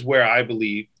 But this is where I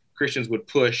believe Christians would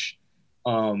push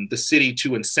the city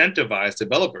to incentivize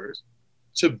developers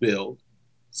to build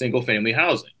single family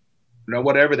housing.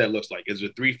 Whatever that looks like. Is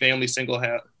it a 3-family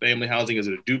family housing? Is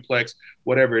it a duplex?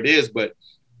 Whatever it is. But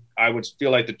I would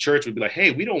feel like the church would be like,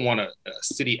 hey, we don't want a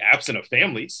city absent of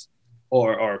families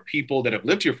or people that have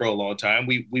lived here for a long time.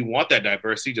 We want that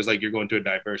diversity, just like you're going to a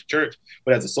diverse church.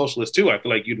 But as a socialist too, I feel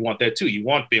like you'd want that too. You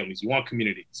want families, you want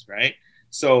communities, right?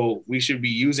 So we should be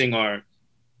using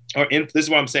this is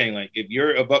what I'm saying. Like if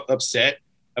you're upset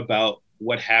about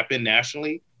what happened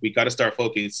nationally, we got to start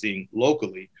focusing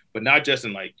locally, but not just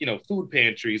in food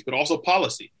pantries, but also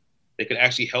policy that could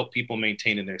actually help people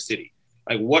maintain in their city.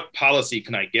 Like what policy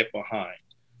can I get behind?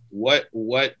 What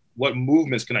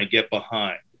movements can I get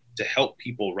behind to help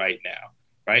people right now?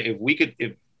 Right?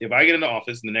 If I get into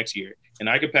office in the next year and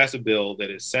I could pass a bill that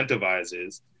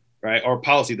incentivizes, right, or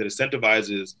policy that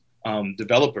incentivizes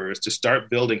developers to start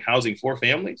building housing for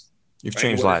families, you've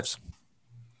changed lives.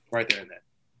 Right there in that.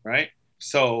 Right.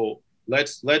 So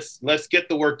let's get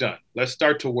the work done. Let's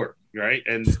start to work, right?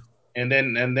 And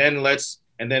then let's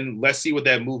see what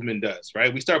that movement does,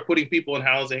 right? We start putting people in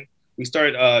housing. We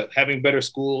start having better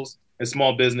schools and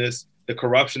small business. The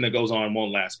corruption that goes on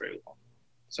won't last very long.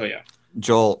 So yeah,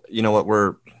 Joel, you know what?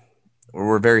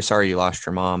 We're very sorry you lost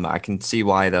your mom. I can see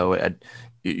why though.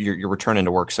 You're returning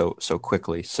to work so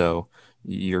quickly. So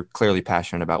you're clearly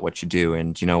passionate about what you do,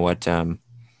 and you know what?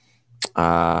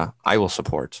 I will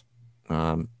support.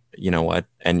 You know what?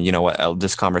 And you know what?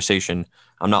 This conversation,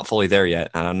 I'm not fully there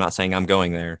yet, and I'm not saying I'm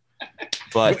going there.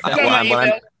 But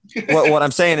what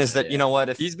I'm saying is that you know what?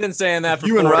 If he's been saying that for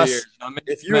you and Russ, years,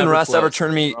 if you and Russ ever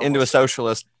turn me into a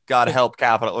socialist, God help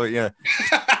capital. Or,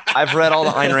 I've read all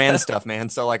the Ayn Rand stuff, man.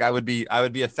 So like I would be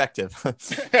effective.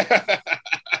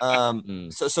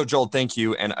 So Joel, thank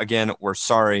you. And again, we're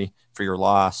sorry for your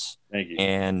loss. Thank you.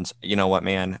 And you know what,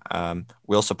 man,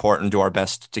 we'll support and do our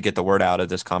best to get the word out of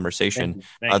this conversation.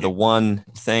 Thank The you. one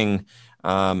thing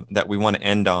that we want to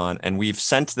end on, and we've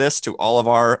sent this to all of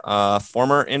our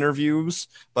former interviews,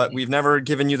 but we've never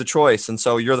given you the choice. And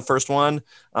so you're the first one.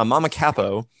 Mama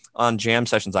Capo on Jam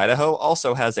Sessions Idaho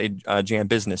also has a jam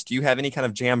business. Do you have any kind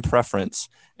of jam preference?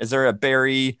 Is there a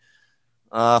berry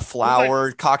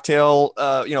flower cocktail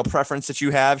preference that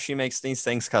you have? She makes these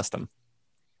things custom.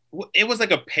 It was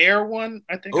like a pear one,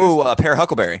 I think. Oh, pear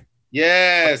huckleberry.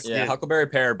 Yes. Yeah, huckleberry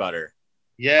pear butter.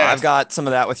 Yeah, I've got some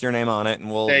of that with your name on it,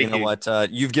 and we'll, Thank you. what,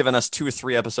 you've given us 2 or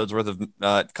 3 episodes worth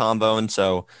of combo, and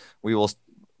so we'll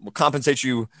compensate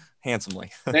you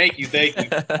handsomely. Thank you.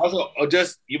 Also,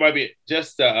 you might be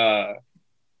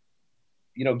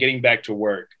getting back to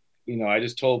work. I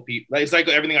just told people, it's like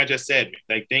everything I just said.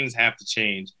 Like things have to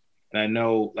change, and I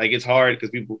know like it's hard because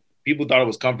people thought it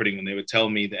was comforting when they would tell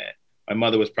me that my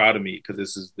mother was proud of me because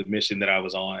this is the mission that I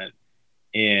was on,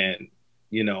 and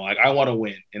I want to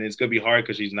win, and it's gonna be hard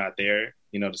because she's not there,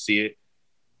 to see it.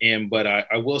 But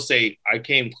I will say I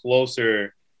came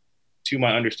closer to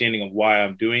my understanding of why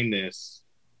I'm doing this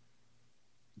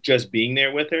just being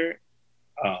there with her.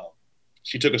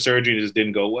 She took a surgery and it just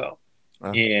didn't go well.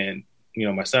 Uh-huh. And,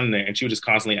 my son there, and she would just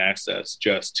constantly ask us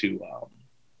just to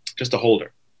hold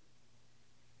her.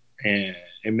 And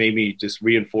it made me just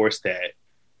reinforce that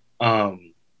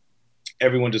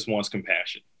everyone just wants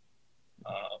compassion.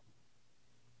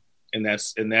 And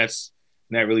that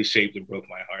really shaped and broke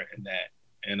my heart in that.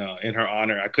 And in her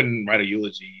honor, I couldn't write a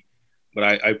eulogy, but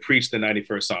I preached the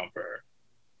 91st Psalm for her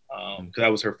because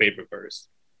that was her favorite verse.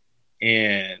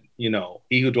 And,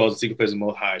 he who dwells in the secret place of the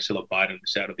Most High shall abide in the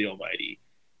shadow of the Almighty.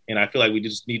 And I feel like we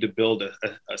just need to build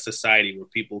a society where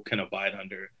people can abide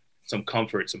under some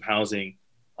comfort, some housing,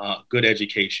 good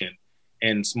education,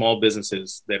 and small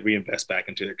businesses that reinvest back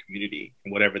into their community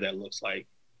and whatever that looks like.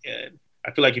 And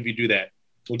I feel like if you do that,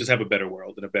 we'll just have a better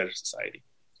world and a better society.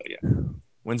 So, yeah.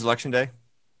 When's Election Day?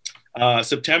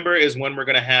 September is when we're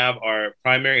going to have our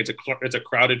primary. It's a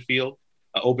crowded field.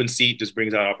 Open seat just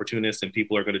brings out opportunists and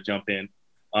people are going to jump in.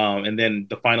 And then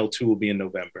the final 2 will be in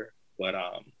November. But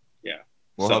yeah.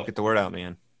 We'll help get the word out,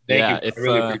 man. Thank you. I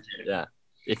really appreciate it. Yeah.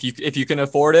 If you can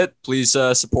afford it, please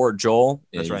support Joel.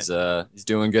 That's right. He's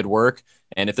doing good work.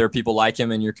 And if there are people like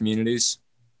him in your communities,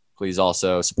 please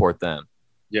also support them.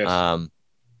 Yes.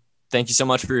 Thank you so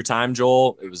much for your time,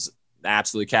 Joel. It was an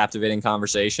absolutely captivating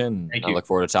conversation. Thank you. I look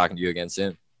forward to talking to you again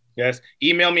soon. Yes.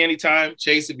 Email me anytime,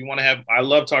 Chase, if you want to have. I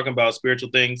love talking about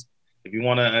spiritual things. If you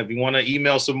want to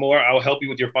email some more, I will help you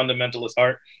with your fundamentalist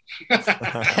heart.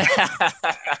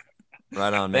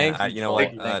 Right on, man. Thank you. You know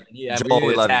what? Joel,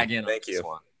 we love you. Thank you.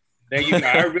 Thank you.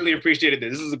 I really appreciated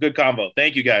this. This is a good combo.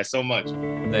 Thank you guys so much.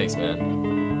 Thanks, man.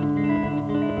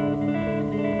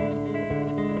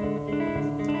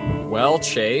 Well,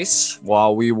 Chase,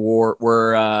 while we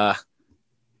were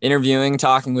interviewing,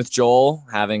 talking with Joel,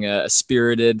 having a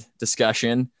spirited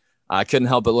discussion, I couldn't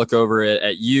help but look over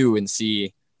at you and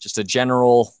see just a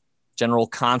general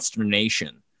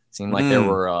consternation. It seemed like there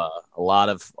were a lot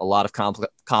of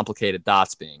complicated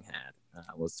thoughts being had.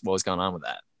 What was going on with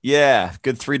that? Yeah,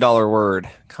 good $3 word,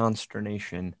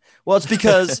 consternation. Well, it's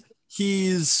because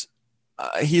he's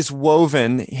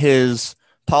woven his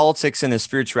politics and his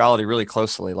spirituality really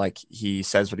closely. Like he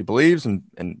says what he believes and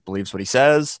believes what he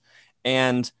says.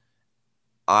 And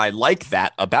I like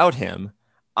that about him.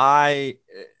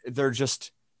 They're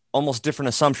just almost different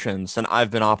assumptions than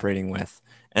I've been operating with.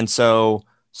 And so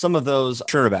some of those I'm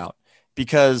sure about,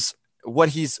 because what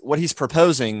he's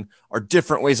proposing are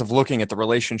different ways of looking at the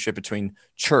relationship between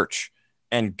church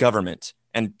and government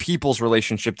and people's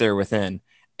relationship there within.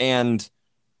 And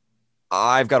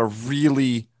I've got to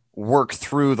really work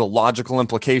through the logical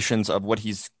implications of what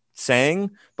he's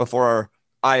saying before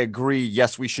I agree,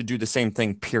 yes, we should do the same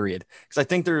thing, period. Because I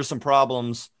think there are some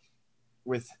problems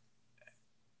with,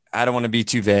 I don't want to be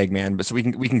too vague, man, but so we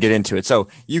can get into it. So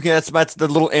that's the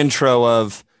little intro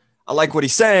of, I like what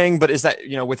he's saying, but is that,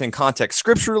 within context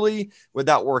scripturally, would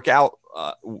that work out,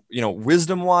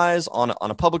 wisdom wise on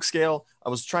a public scale? I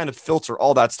was trying to filter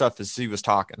all that stuff as he was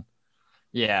talking.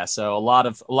 Yeah. So a lot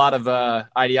of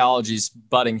ideologies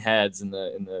butting heads in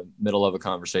the middle of a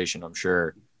conversation, I'm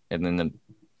sure. And then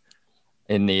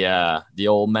in the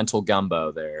old mental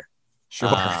gumbo there. Sure.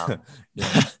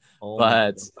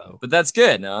 But that's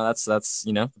good. No, that's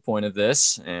the point of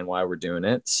this and why we're doing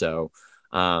it. So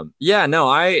I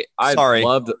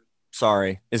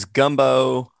Sorry. Is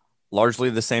gumbo largely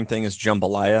the same thing as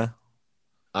jambalaya?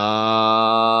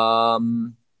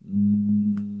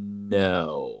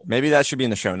 No. Maybe that should be in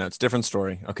the show notes. Different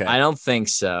story. Okay. I don't think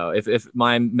so. If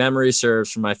my memory serves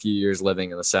from my few years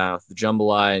living in the South, the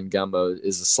jambalaya and gumbo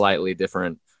is a slightly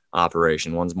different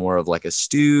operation. One's more of like a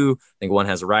stew. I think one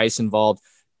has rice involved.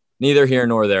 Neither here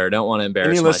nor there. I don't want to embarrass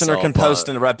Any listener myself. can post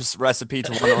a recipe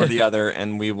to one or the other,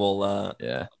 and we will.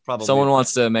 Yeah. Probably. Someone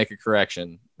wants to make a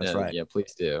correction. That's right. Yeah,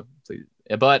 please do. Please.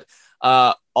 But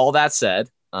all that said,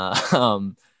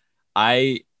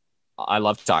 I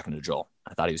loved talking to Joel.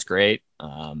 I thought he was great.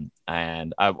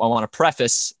 And I want to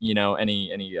preface,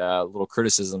 any little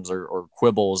criticisms or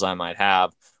quibbles I might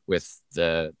have with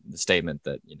the statement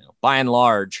that, by and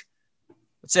large,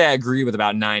 let's say I agree with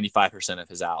about 95% of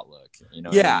his outlook.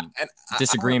 Yeah. And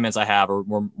disagreements I have are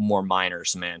more minor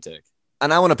semantic.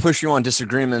 And I want to push you on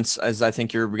disagreements as I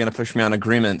think you're going to push me on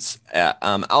agreements.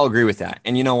 I'll agree with that.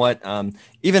 And you know what?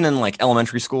 Even in like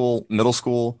elementary school, middle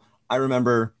school, I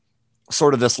remember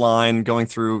sort of this line going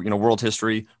through, world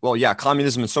history. Well, yeah,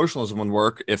 communism and socialism would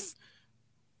work if,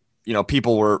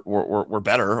 people were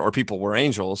better, or people were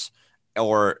angels,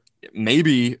 or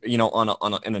maybe, in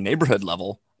a neighborhood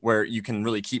level where you can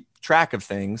really keep track of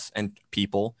things and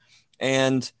people.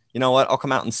 And you know what? I'll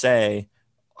come out and say,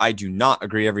 I do not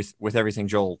agree with everything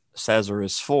Joel says or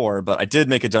is for, but I did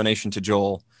make a donation to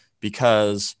Joel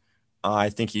because I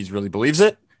think he really believes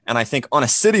it. And I think on a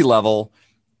city level,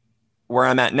 where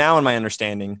I'm at now in my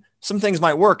understanding, some things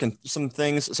might work, and some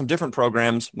different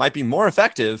programs might be more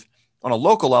effective on a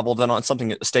local level than on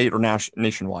something state or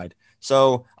nationwide.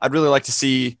 So I'd really like to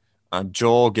see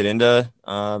Joel get into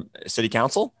city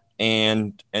council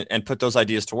and put those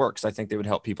ideas to work, because I think they would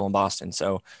help people in Boston.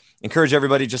 So encourage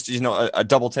everybody just, a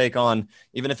double take on,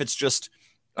 even if it's just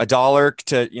 $1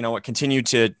 to, continue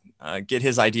to get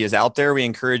his ideas out there. We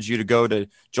encourage you to go to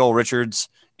Joel Richards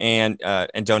and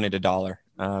donate $1.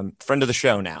 Friend of the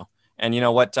show now. And you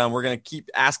know what? We're going to keep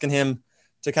asking him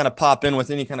to kind of pop in with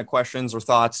any kind of questions or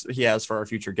thoughts he has for our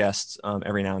future guests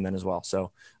every now and then as well. So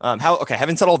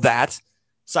having said all that,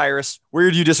 Cyrus,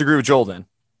 where do you disagree with Joel then?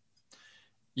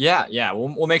 Yeah.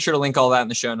 We'll make sure to link all that in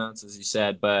the show notes, as you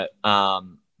said, but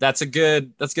that's a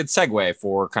good segue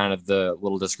for kind of the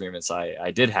little disagreements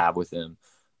I did have with him,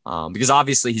 because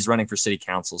obviously he's running for city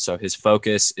council. So his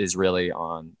focus is really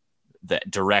on the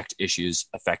direct issues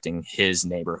affecting his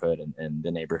neighborhood and the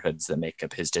neighborhoods that make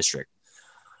up his district.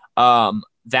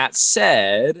 That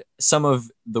said, some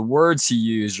of the words he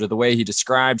used or the way he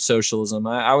described socialism,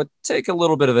 I would take a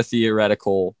little bit of a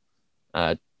theoretical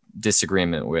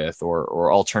disagreement with,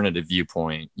 or alternative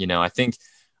viewpoint. I think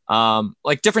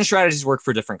like different strategies work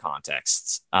for different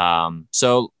contexts.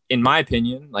 So in my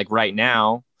opinion, like right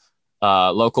now,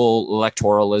 local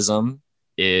electoralism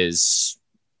is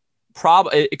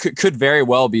it could very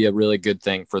well be a really good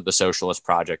thing for the socialist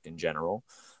project in general.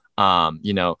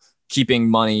 Keeping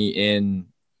money in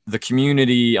the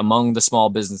community among the small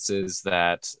businesses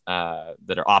that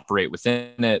operate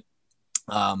within it.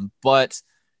 But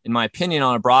in my opinion,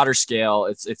 on a broader scale,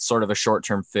 it's sort of a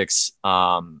short-term fix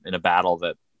in a battle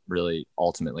that really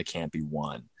ultimately can't be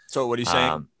won. So what are you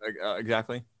saying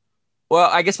exactly? Well,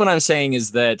 I guess what I'm saying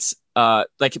is that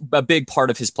like a big part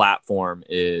of his platform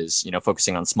is,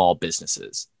 focusing on small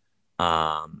businesses.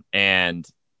 And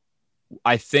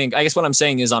I guess what I'm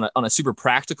saying is on a super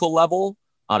practical level,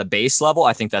 on a base level,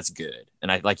 I think that's good.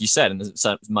 And like you said, in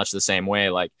much the same way,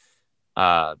 like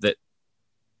that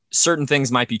certain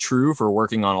things might be true for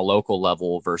working on a local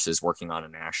level versus working on a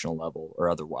national level or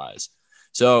otherwise.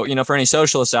 So, for any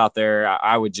socialists out there,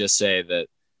 I would just say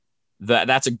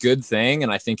that's a good thing.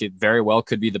 And I think it very well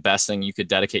could be the best thing you could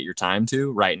dedicate your time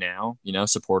to right now,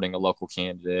 supporting a local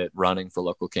candidate, running for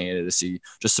local candidacy,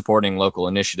 just supporting local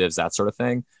initiatives, that sort of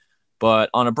thing. But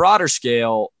on a broader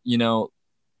scale, he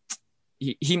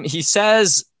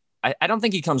says, I don't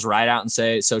think he comes right out and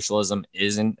say socialism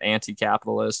isn't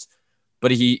anti-capitalist,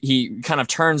 but he kind of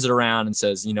turns it around and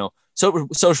says, so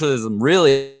socialism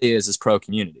really is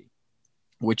pro-community,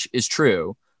 which is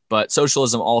true. But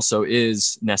socialism also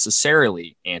is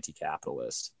necessarily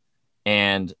anti-capitalist.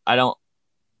 And I don't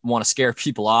want to scare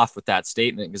people off with that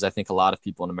statement, because I think a lot of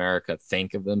people in America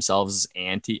think of themselves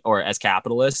as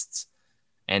capitalists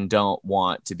and don't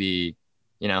want to be,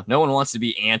 no one wants to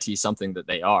be anti something that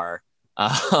they are.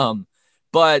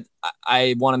 But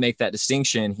I want to make that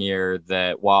distinction here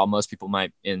that while most people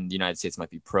in the United States might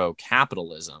be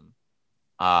pro-capitalism,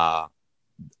 a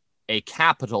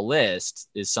capitalist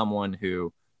is someone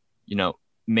who,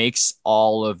 makes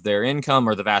all of their income,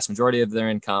 or the vast majority of their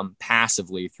income,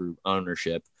 passively through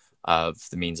ownership of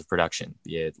the means of production,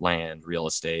 be it land, real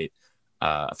estate,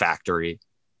 a factory,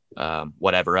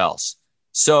 whatever else.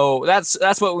 So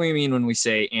that's what we mean when we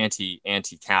say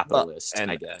anti-capitalist,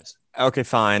 and I guess. Okay,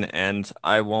 fine. And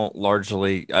I won't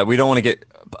largely, we don't want to get,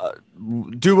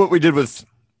 do what we did with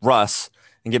Russ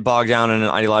and get bogged down in an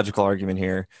ideological argument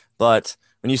here. But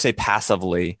when you say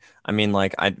passively, I mean,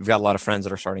 like, I've got a lot of friends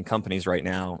that are starting companies right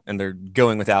now, and they're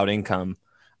going without income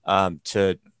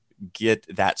to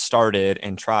get that started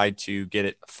and try to get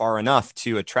it far enough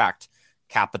to attract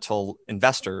capital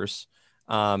investors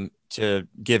to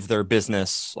give their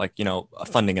business, like, a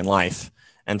funding in life.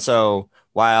 And so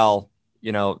while,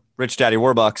 Rich Daddy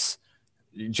Warbucks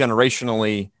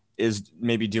generationally is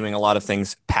maybe doing a lot of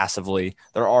things passively,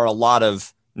 there are a lot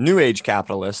of new age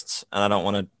capitalists, and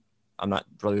I'm not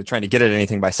really trying to get at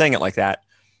anything by saying it like that,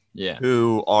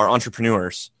 who are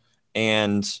entrepreneurs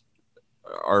and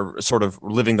are sort of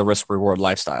living the risk reward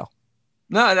lifestyle.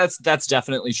 No, that's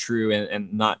definitely true,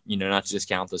 and not not to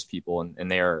discount those people,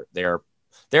 and they're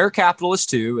capitalists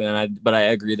too, but I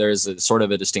agree there's a sort of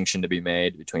a distinction to be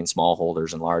made between small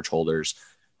holders and large holders,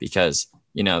 because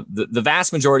the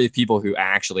vast majority of people who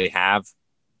actually have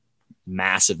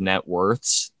massive net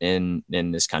worths in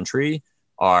this country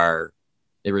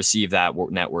they receive that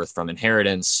net worth from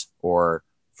inheritance or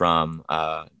from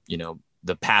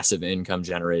the passive income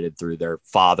generated through their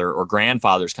father or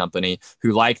grandfather's company,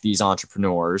 who, like these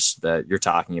entrepreneurs that you're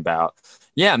talking about,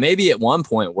 maybe at one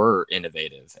point were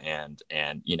innovative and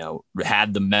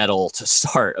had the mettle to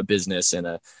start a business in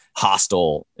a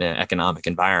hostile economic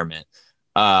environment.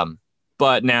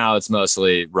 But now it's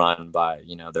mostly run by,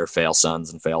 their fail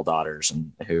sons and fail daughters,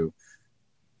 and who,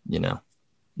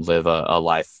 live a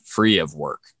life free of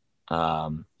work.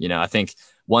 I think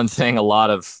one thing a lot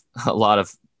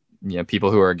of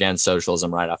people who are against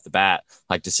socialism right off the bat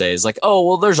like to say is like, oh,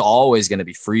 well, there's always going to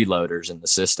be freeloaders in the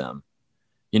system.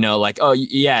 Like, oh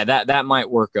yeah, that might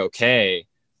work okay,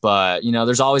 but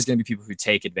there's always going to be people who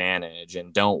take advantage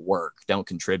and don't work, don't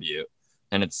contribute.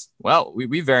 And it's, well,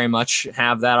 we very much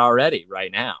have that already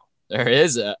right now. There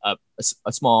is a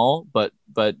small but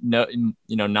no,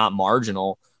 not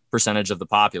marginal percentage of the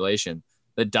population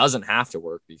that doesn't have to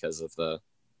work because of the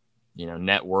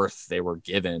net worth they were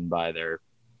given by their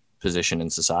position in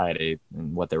society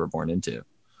and what they were born into.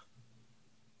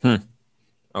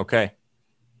 Okay.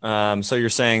 So you're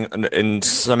saying, in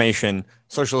summation,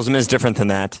 socialism is different than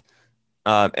that,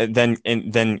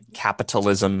 than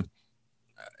capitalism,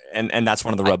 and that's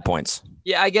one of the rub points.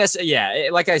 Yeah, I guess. Yeah,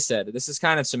 like I said, this is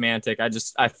kind of semantic.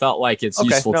 I felt like it's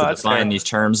useful to define these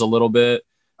terms a little bit.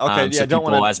 Okay, so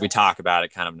people, as we talk about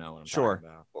it, kind of know what I'm talking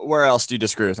about. Where else do you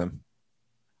disagree with him?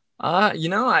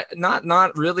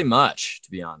 Not really much, to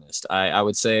be honest. I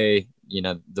would say,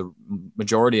 the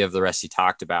majority of the rest he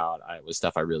talked about was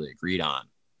stuff I really agreed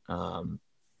on.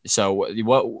 So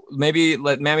maybe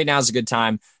now's a good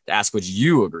time to ask what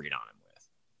you agreed on him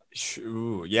with.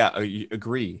 Sure, yeah, I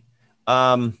agree.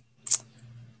 Well,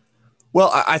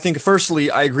 I think firstly,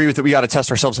 I agree with that. We got to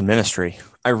test ourselves in ministry.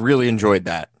 I really enjoyed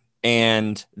that.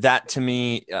 And that, to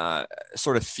me,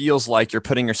 sort of feels like you're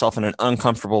putting yourself in an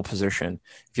uncomfortable position.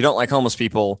 If you don't like homeless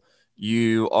people,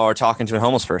 you are talking to a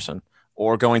homeless person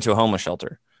or going to a homeless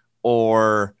shelter,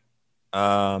 or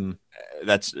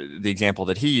that's the example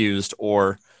that he used,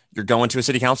 or you're going to a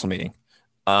city council meeting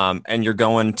and you're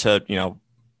going to,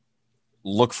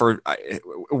 look for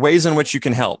ways in which you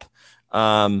can help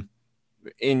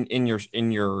in your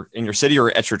city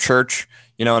or at your church.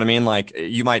 You know what I mean? Like,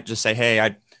 you might just say, hey,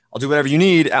 I'll do whatever you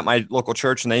need at my local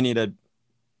church, and they need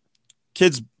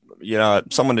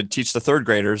someone to teach the third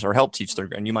graders or help teach third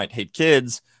graders. And you might hate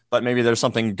kids, but maybe there's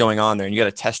something going on there, and you got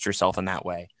to test yourself in that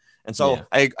way. And so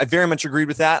I very much agreed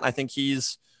with that. And I think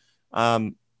he's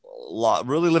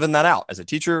really living that out as a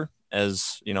teacher,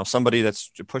 as somebody that's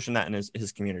pushing that in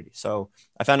his community. So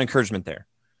I found encouragement there.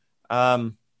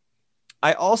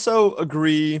 I also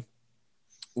agree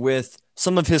with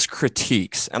some of his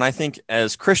critiques. And I think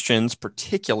as Christians,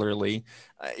 particularly,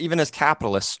 even as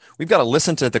capitalists, we've got to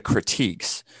listen to the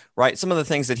critiques, right? Some of the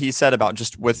things that he said about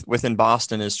just within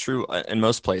Boston is true in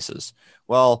most places.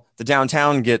 Well, the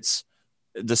downtown gets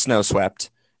the snow swept,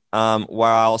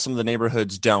 while some of the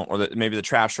neighborhoods don't, or maybe the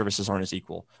trash services aren't as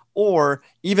equal. Or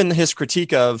even his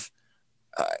critique of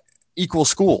equal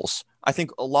schools. I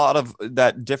think a lot of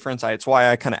that difference, it's why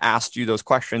I kind of asked you those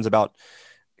questions about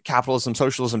capitalism,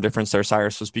 socialism difference there,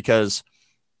 Cyrus, was because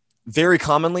very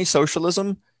commonly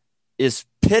socialism is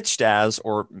pitched as,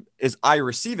 or as I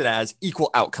receive it as, equal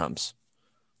outcomes,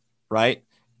 right?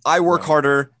 I work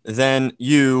harder than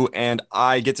you and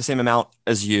I get the same amount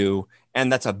as you.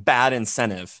 And that's a bad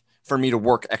incentive for me to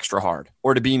work extra hard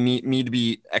or to be me to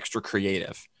be extra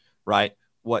creative, right?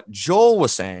 What Joel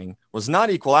was saying was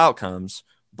not equal outcomes,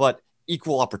 but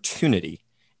equal opportunity.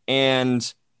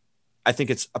 And I think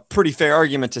it's a pretty fair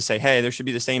argument to say, hey, there should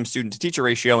be the same student to teacher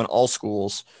ratio in all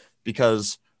schools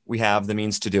because we have the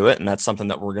means to do it. And that's something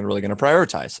that we're really going to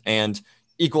prioritize. And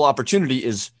equal opportunity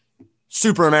is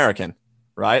super American,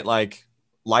 right? Like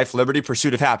life, liberty,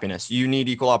 pursuit of happiness. You need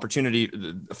equal opportunity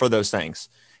for those things.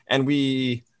 And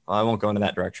I won't go into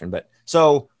that direction, but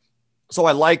so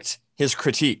I liked his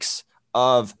critiques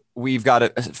of we've got a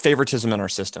favoritism in our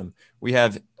system. We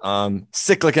have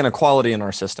cyclic inequality in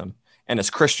our system. And as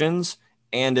Christians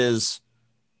and as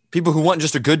people who want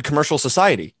just a good commercial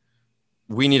society,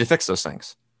 we need to fix those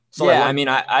things. So yeah,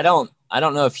 I don't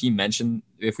know if we mentioned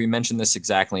this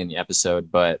exactly in the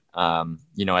episode, but I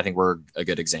think we're a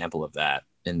good example of that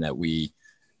in that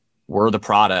we're the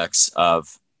products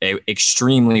of a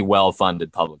extremely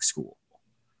well-funded public school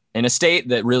in a state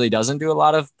that really doesn't do a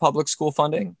lot of public school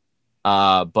funding.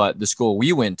 But the school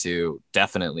we went to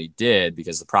definitely did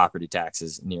because the property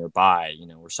taxes nearby,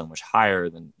 were so much higher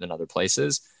than other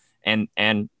places. And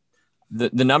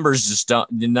the numbers I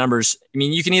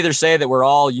mean, you can either say that we're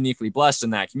all uniquely blessed in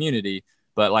that community,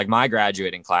 but like my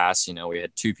graduating class, we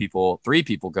had 3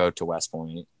 people go to West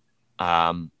Point.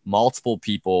 Multiple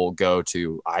people go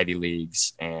to Ivy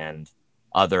Leagues and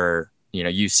other,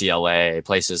 UCLA,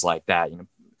 places like that,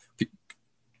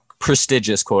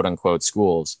 prestigious quote unquote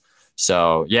schools.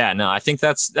 So yeah, no, I think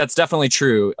that's definitely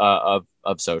true of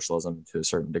socialism to a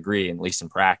certain degree, and at least in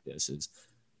practice, is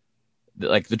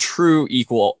like the true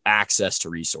equal access to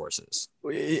resources.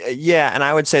 Yeah, and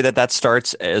I would say that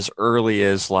starts as early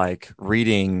as like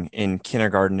reading in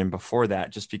kindergarten and before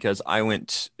that, just because I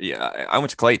went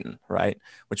to Clayton, right,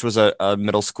 which was a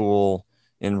middle school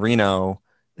in Reno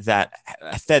that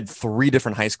fed 3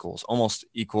 different high schools almost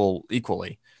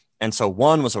equally, and so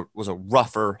one was a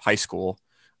rougher high school.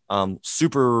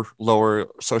 Super lower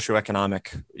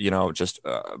socioeconomic, just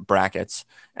brackets.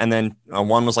 And then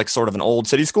one was like sort of an old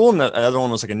city school, and the other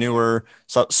one was like a newer,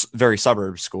 very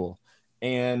suburb school.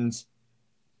 And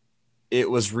it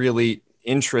was really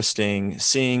interesting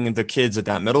seeing the kids at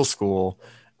that middle school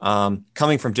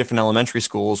coming from different elementary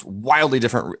schools, wildly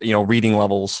different, reading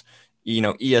levels,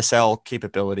 ESL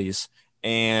capabilities,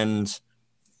 and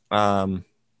no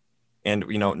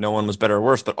one was better or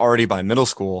worse, but already by middle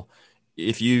school,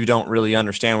 if you don't really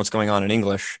understand what's going on in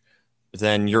English,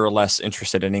 then you're less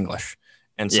interested in English.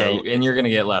 And so, and you're going to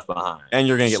get left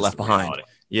behind.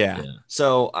 Yeah.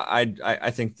 So I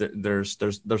think that there's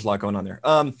a lot going on there.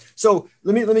 So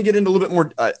let me get into a little bit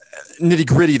more nitty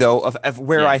gritty though of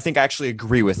where I think I actually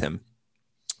agree with him.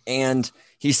 And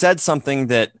he said something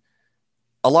that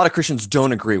a lot of Christians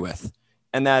don't agree with,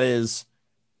 and that is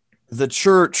the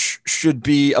church should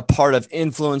be a part of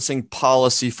influencing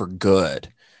policy for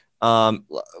good.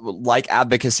 Like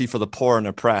advocacy for the poor and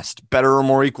oppressed, better or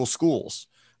more equal schools,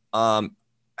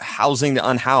 housing the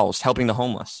unhoused, helping the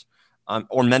homeless,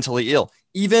 or mentally ill,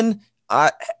 even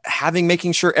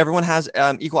making sure everyone has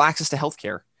equal access to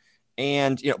healthcare,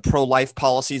 and pro-life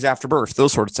policies after birth,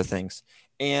 those sorts of things.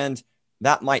 And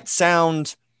that might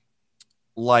sound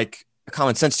like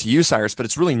common sense to you, Cyrus, but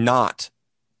it's really not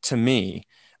to me,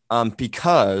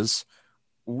 because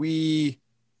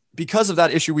of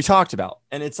that issue we talked about.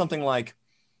 And it's something like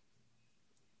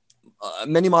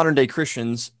many modern day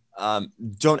Christians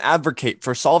don't advocate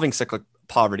for solving cyclic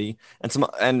poverty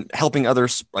and helping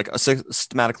others like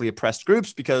systematically oppressed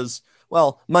groups because,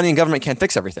 well, money and government can't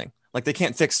fix everything. Like they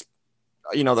can't fix,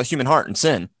 the human heart and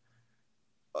sin.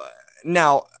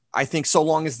 Now, I think so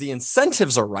long as the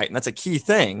incentives are right, and that's a key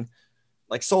thing,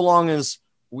 like so long as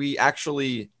we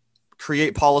actually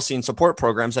create policy and support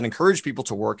programs and encourage people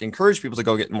to work, encourage people to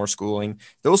go get more schooling,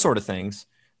 those sort of things,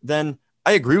 then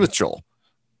I agree with Joel.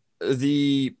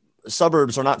 The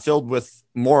suburbs are not filled with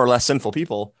more or less sinful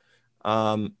people.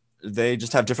 They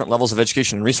just have different levels of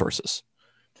education and resources.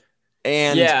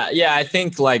 And yeah, I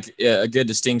think like a good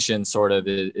distinction sort of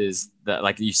is that,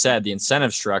 like you said, the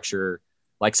incentive structure,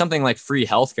 like something like free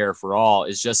healthcare for all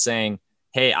is just saying,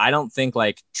 hey, I don't think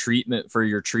like treatment for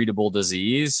your treatable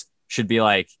disease should be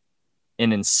like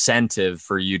an incentive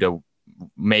for you to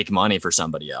make money for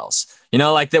somebody else,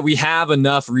 like that we have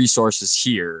enough resources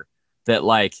here that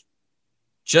like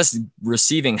just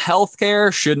receiving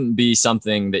healthcare shouldn't be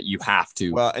something that you have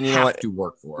to to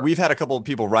work for. We've had a couple of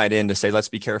people write in to say, let's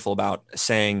be careful about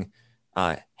saying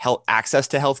health access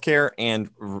to healthcare and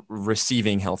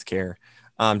receiving healthcare,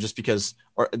 just because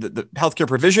the healthcare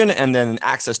provision and then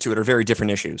access to it are very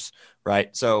different issues.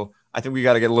 Right. So I think we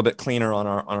got to get a little bit cleaner on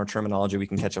our terminology. We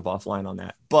can catch up offline on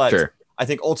that. But sure. I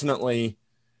think ultimately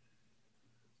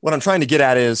what I'm trying to get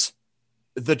at is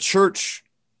the church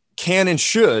can and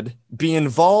should be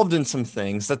involved in some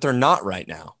things that they're not right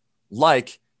now,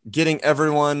 like getting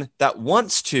everyone that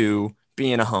wants to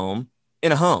be in a home,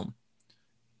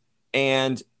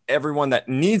 and everyone that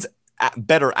needs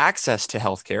better access to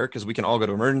healthcare, because we can all go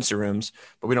to emergency rooms,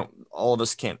 but all of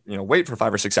us can't, wait for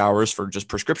 5 or 6 hours for just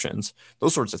prescriptions,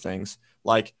 those sorts of things.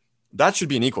 Like, that should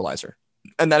be an equalizer.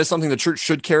 And that is something the church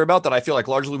should care about that I feel like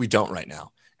largely we don't right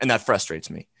now. And that frustrates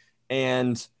me.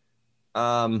 And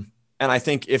I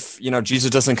think if, Jesus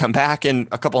doesn't come back in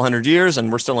a couple hundred years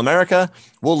and we're still America,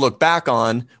 we'll look back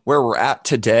on where we're at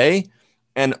today.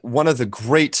 And one of the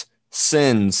great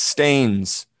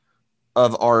stains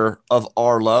of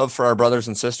our love for our brothers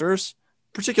and sisters,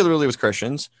 particularly with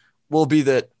Christians, will be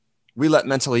that we let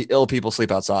mentally ill people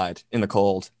sleep outside in the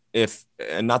cold.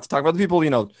 And not to talk about the people,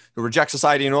 who reject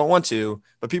society and don't want to,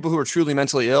 but people who are truly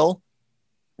mentally ill,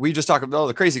 we just talk about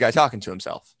the crazy guy talking to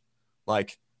himself.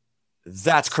 Like,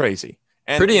 that's crazy.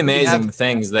 And pretty amazing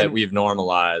things that we've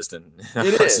normalized in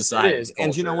our society. It is.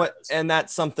 And you know what? And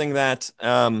that's something that,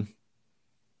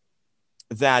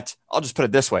 that I'll just put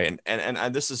it this way.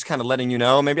 And this is kind of letting you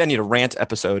know, maybe I need a rant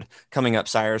episode coming up,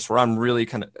 Cyrus, where I'm really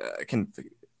kind of can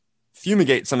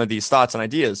fumigate some of these thoughts and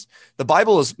ideas. The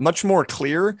Bible is much more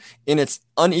clear in its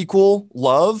unequal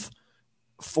love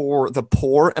for the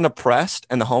poor and oppressed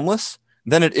and the homeless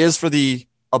than it is for the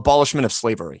abolishment of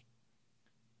slavery.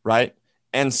 Right.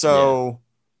 And so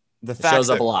the fact shows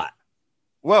up a lot.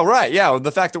 Well, right. Yeah.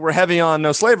 The fact that we're heavy on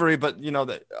no slavery, but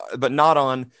but not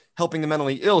on helping the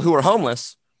mentally ill who are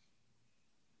homeless.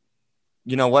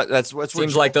 You know what? That's what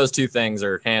seems like those two things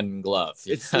are hand in glove.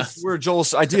 It's where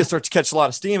Joel's ideas start to catch a lot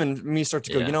of steam and me start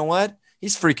to go, you know what?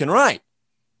 He's freaking right.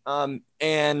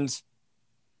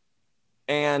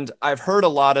 And I've heard a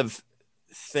lot of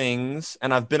things,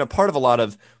 and I've been a part of a lot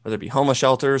of, whether it be homeless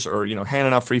shelters or,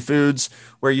 handing out free foods,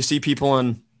 where you see people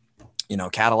in,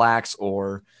 Cadillacs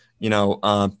or,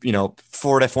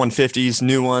 Ford F-150s,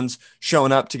 new ones,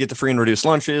 showing up to get the free and reduced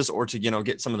lunches or to,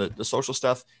 get some of the social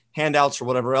stuff, handouts or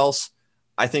whatever else.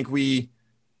 I think we,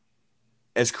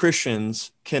 as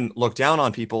Christians, can look down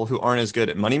on people who aren't as good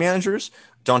at money managers,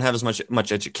 don't have as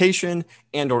much education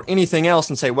and or anything else,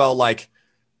 and say, well, like,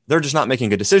 they're just not making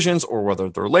good decisions, or whether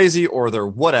they're lazy or they're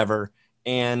whatever.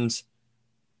 And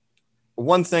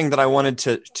one thing that I wanted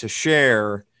to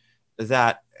share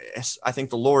that I think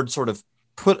the Lord sort of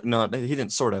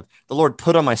the Lord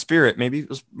put on my spirit, maybe it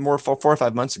was more 4 or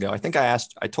 5 months ago. I think I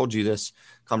told you this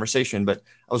conversation, but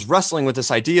I was wrestling with this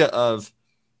idea of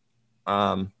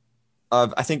I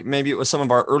think maybe it was some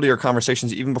of our earlier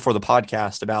conversations, even before the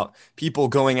podcast, about people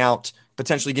going out,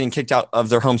 potentially getting kicked out of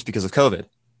their homes because of COVID.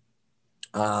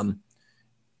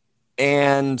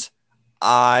 And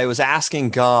I was asking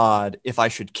God if I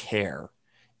should care,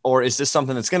 or is this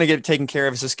something that's going to get taken care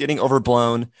of? Is this getting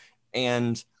overblown?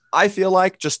 And I feel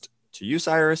like, just to you,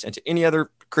 Cyrus, and to any other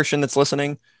Christian that's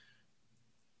listening,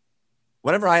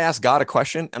 whenever I ask God a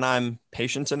question and I'm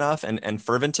patient enough and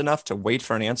fervent enough to wait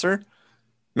for an answer,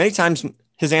 many times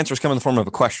his answers come in the form of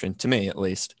a question, to me at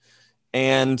least.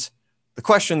 And the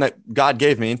question that God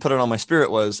gave me and put it on my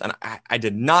spirit was, and I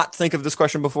did not think of this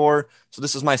question before, so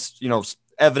this is my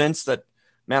evidence that,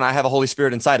 man, I have a Holy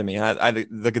Spirit inside of me, and I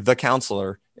the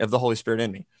counselor of the Holy Spirit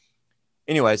in me.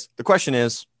 Anyways, the question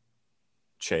is,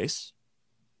 Chase,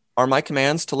 are my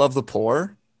commands to love the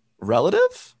poor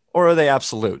relative, or are they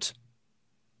absolute?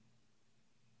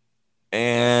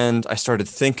 And I started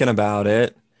thinking about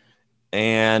it,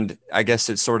 and I guess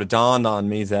it sort of dawned on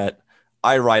me that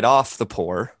I write off the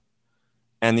poor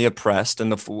and the oppressed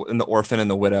and the orphan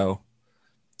and the widow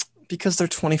because they're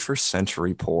 21st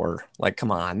century poor. Like,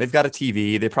 come on, they've got a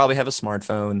TV, they probably have a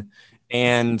smartphone,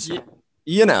 and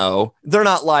they're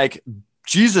not like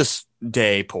Jesus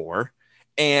Day poor.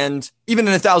 And even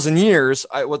in 1,000 years,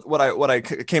 what I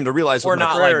came to realize, we're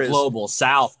not like global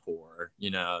South poor.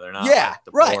 They're not. Yeah, like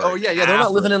the right. poor Oh, yeah. They're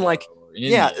not living in like.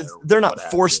 India, they're not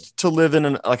forced to live in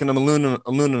an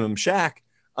aluminum shack.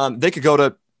 They could go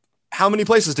to how many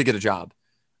places to get a job.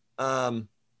 That's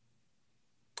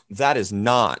a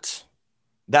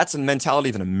mentality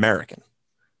of an American.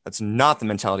 That's not the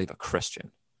mentality of a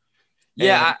Christian.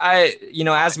 Yeah,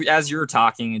 as you were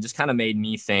talking, it just kind of made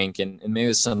me think, and maybe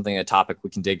it's a topic we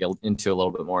can dig into a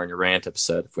little bit more in your rant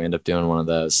episode if we end up doing one of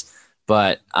those.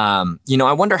 But,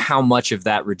 I wonder how much of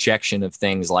that rejection of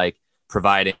things like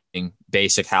providing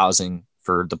basic housing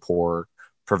for the poor,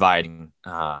 providing,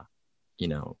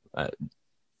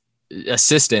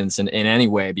 assistance in any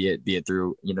way, be it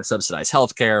through, subsidized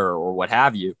healthcare or what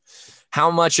have you,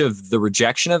 how much of the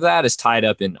rejection of that is tied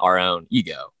up in our own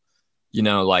ego?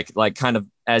 Like kind of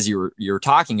as you were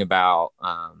talking about,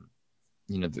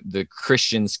 the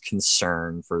Christian's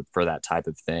concern for that type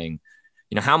of thing.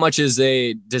 how much is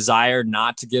a desire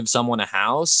not to give someone a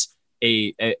house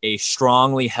a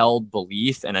strongly held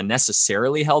belief and a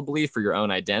necessarily held belief for your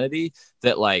own identity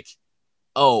that like,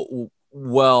 oh,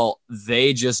 well,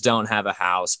 they just don't have a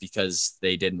house because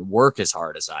they didn't work as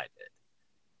hard as I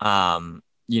did.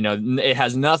 It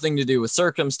has nothing to do with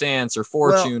circumstance or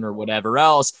fortune or whatever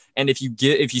else. And if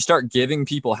you start giving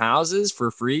people houses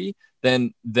for free,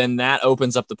 then that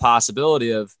opens up the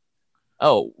possibility of,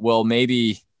 oh, well,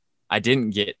 maybe I didn't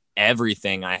get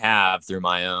everything I have through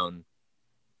my own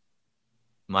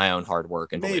hard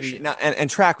work and maybe now, and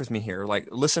track with me here, like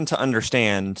listen to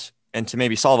understand and to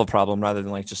maybe solve a problem rather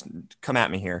than like just come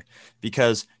at me here,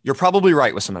 because you're probably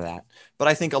right with some of that. But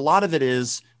I think a lot of it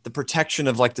is the protection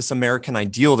of like this American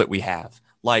ideal that we have,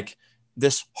 like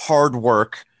this hard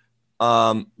work.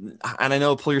 And I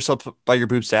know pull yourself by your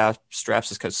bootstraps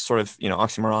is sort of,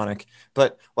 oxymoronic,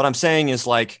 but what I'm saying is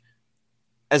like,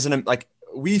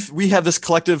 we have this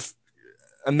collective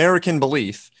American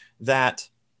belief that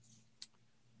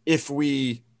if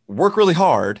we work really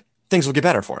hard, things will get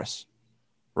better for us.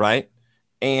 Right.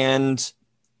 And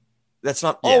that's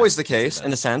not always the case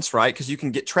in a sense, right? Because you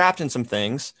can get trapped in some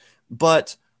things.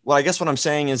 But what I'm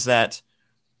saying is that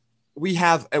we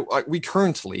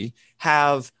currently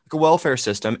have a welfare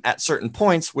system at certain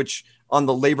points, which on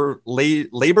the labor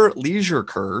leisure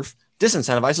curve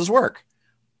disincentivizes work,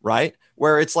 right?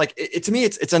 Where it's like, to me,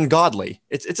 it's ungodly.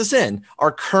 It's a sin.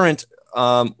 Our current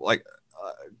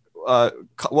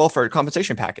welfare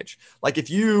compensation package. Like if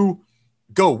you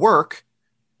go work,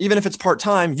 even if it's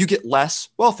part-time, you get less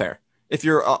welfare if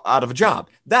you're out of a job.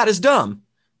 That is dumb,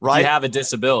 right? If you have a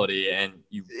disability and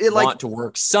you want to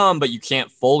work some, but you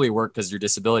can't fully work because your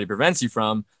disability prevents you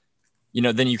from,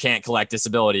 then you can't collect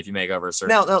disability if you make over a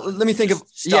certain. Now let me think of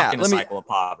stuck in a cycle of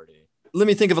poverty. Let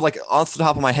me think of it like off the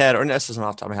top of my head, or this isn't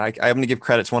off the top of my head. I'm going to give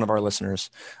credit to one of our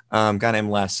listeners, a guy named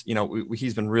Les.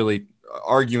 He's been really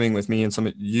arguing with me and some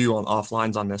of you on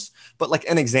offlines on this, but like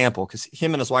an example, because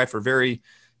him and his wife are very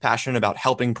passionate about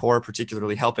helping poor,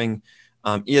 particularly helping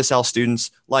ESL students.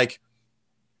 Like,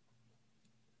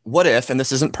 what if, and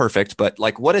this isn't perfect, but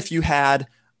like, what if you had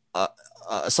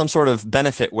some sort of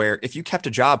benefit where if you kept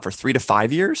a job for 3 to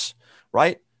 5 years,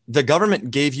 right, the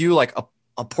government gave you like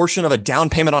a portion of a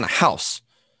down payment on a house,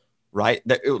 right?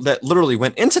 That literally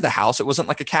went into the house. It wasn't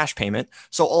like a cash payment.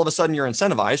 So all of a sudden you're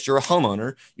incentivized. You're a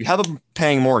homeowner. You have a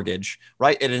paying mortgage,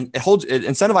 right? It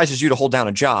incentivizes you to hold down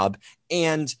a job.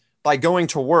 And by going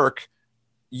to work,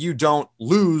 you don't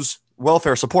lose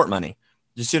welfare support money.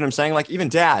 You see what I'm saying? Like even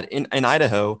Dad in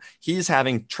Idaho, he's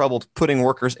having trouble putting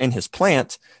workers in his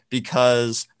plant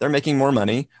because they're making more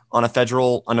money on a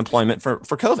federal unemployment for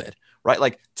COVID, right?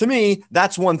 Like to me,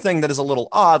 that's one thing that is a little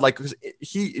odd. Like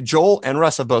Joel and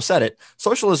Russ have both said it.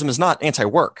 Socialism is not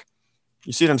anti-work.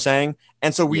 You see what I'm saying?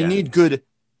 And so we need good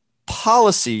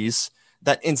policies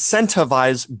that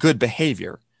incentivize good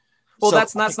behavior. Well, so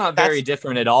that's not very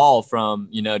different at all from,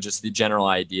 just the general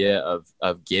idea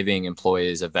of giving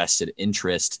employees a vested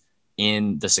interest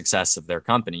in the success of their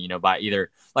company, by either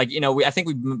like, I think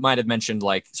we might have mentioned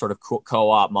like sort of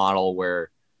co-op model where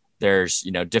there's,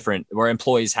 different where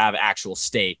employees have actual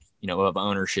stake, of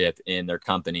ownership in their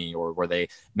company or where they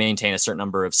maintain a certain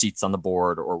number of seats on the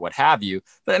board or what have you.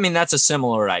 But I mean, that's a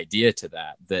similar idea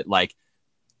to that like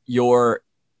you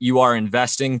are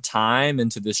investing time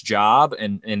into this job.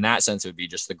 And in that sense, it would be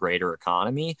just the greater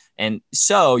economy. And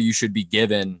so you should be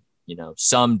given,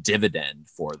 some dividend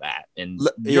for that. In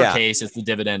your case, it's the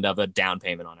dividend of a down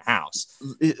payment on a house.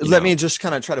 Let me just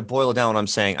kind of try to boil it down what I'm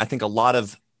saying. I think a lot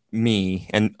of me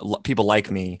and people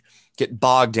like me get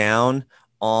bogged down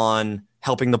on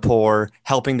helping the poor,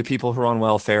 helping the people who are on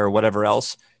welfare, or whatever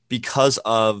else, because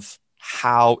of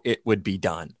how it would be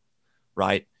done,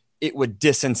 right? It would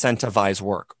disincentivize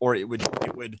work, or it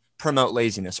would promote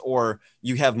laziness, or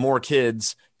you have more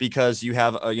kids because you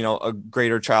have a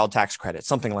greater child tax credit,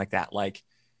 something like that. Like,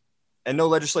 and no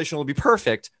legislation will be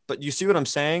perfect, but you see what I'm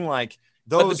saying? Like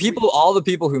those all the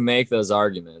people who make those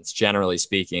arguments, generally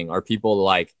speaking, are people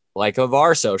like of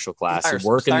our social class who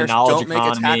work in the knowledge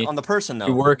economy, on the person though,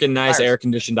 who work in nice air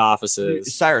conditioned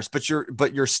offices. Cyrus, but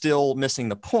you're still missing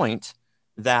the point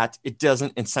that it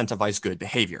doesn't incentivize good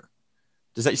behavior.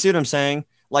 Does that, you see what I'm saying?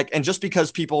 Like, and just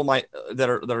because people might that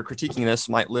are critiquing this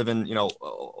might live in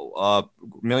 $1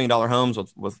 million homes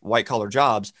with white collar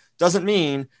jobs, doesn't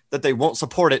mean that they won't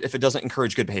support it if it doesn't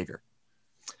encourage good behavior.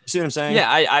 You see what I'm saying? Yeah,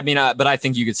 I mean, but I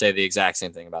think you could say the exact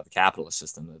same thing about the capitalist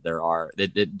system, that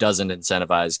it doesn't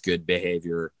incentivize good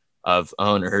behavior of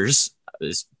owners,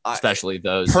 especially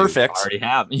those who already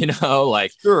have,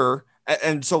 like sure.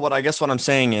 And so what I'm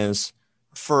saying is,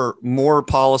 for more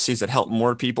policies that help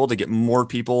more people to get more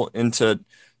people into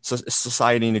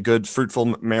society in a good, fruitful,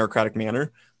 meritocratic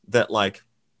manner, that like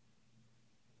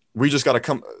we just got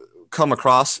to come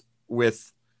across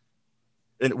with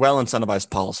well incentivized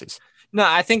policies. No,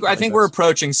 I think we're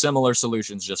approaching similar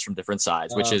solutions just from different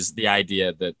sides, which is the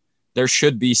idea that there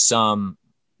should be some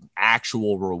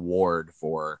actual reward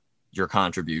for your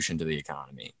contribution to the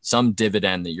economy, some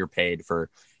dividend that you're paid for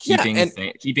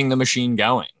keeping the machine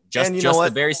going. Just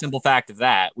the very simple fact of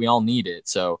that, we all need it,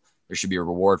 so there should be a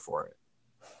reward for it.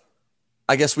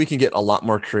 I guess we can get a lot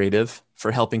more creative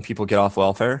for helping people get off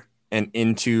welfare and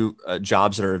into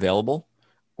jobs that are available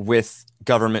with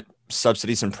government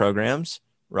subsidies and programs,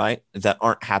 right, that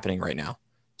aren't happening right now.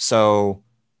 So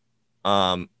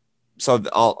I'll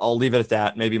leave it at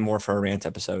that. Maybe more for a rant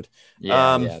episode.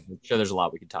 Yeah. I'm sure there's a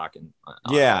lot we could talk in.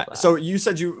 So you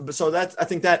said I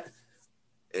think that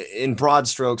in broad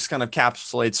strokes kind of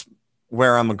encapsulates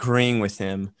where I'm agreeing with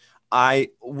him. I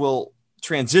will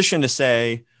transition to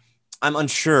say I'm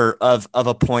unsure of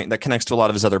a point that connects to a lot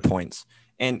of his other points.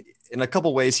 And in a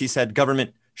couple ways, he said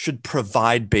government should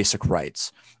provide basic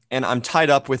rights. And I'm tied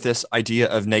up with this idea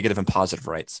of negative and positive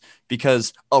rights,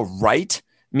 because a right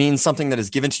means something that is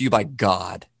given to you by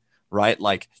God, right?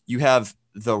 Like you have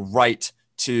the right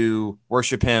to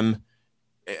worship him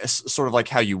sort of like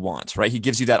how you want, right? He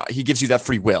gives you that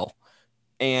free will.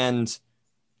 And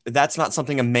that's not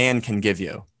something a man can give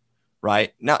you,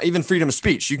 right? Now, even freedom of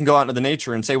speech, you can go out into the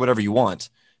nature and say whatever you want.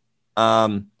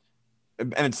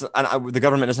 And the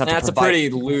government doesn't have to provide. That's a pretty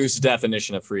loose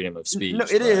definition of freedom of speech. No,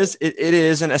 it is. It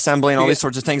is an assembly and all these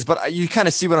sorts of things. But you kind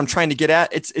of see what I'm trying to get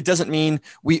at. It doesn't mean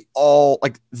we all,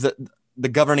 like the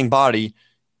governing body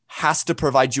has to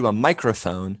provide you a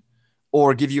microphone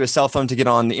or give you a cell phone to get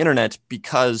on the internet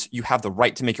because you have the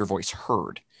right to make your voice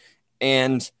heard.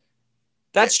 And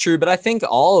that's true. But I think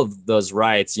all of those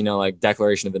rights, like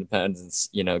Declaration of Independence,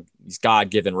 these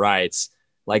God-given rights,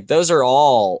 like those are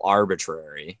all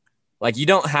arbitrary. Like you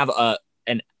don't have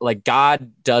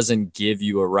God doesn't give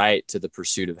you a right to the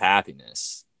pursuit of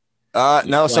happiness.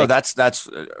 No. So that's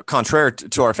contrary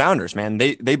to our founders, man.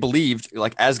 They believed,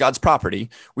 like, as God's property,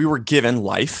 we were given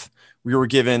life, we were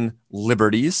given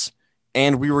liberties,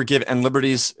 and we were given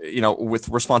liberties, with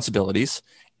responsibilities,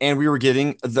 and we were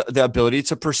getting the ability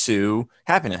to pursue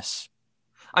happiness.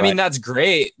 I mean, that's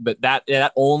great, but that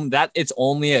it's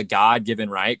only a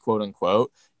God-given right, quote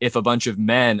unquote, if a bunch of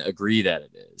men agree that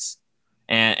it is.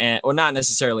 And or not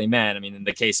necessarily men. I mean, in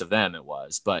the case of them, it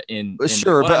was. But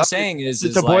what I'm saying is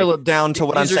to boil it down to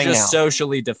what I'm saying now. These are just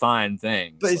socially defined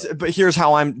things. But here's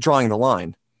how I'm drawing the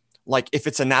line. Like, if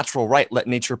it's a natural right, let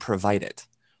nature provide it.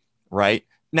 Right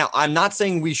now, I'm not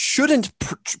saying we shouldn't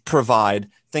provide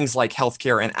things like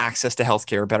healthcare and access to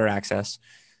healthcare, better access,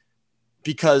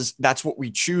 because that's what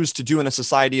we choose to do in a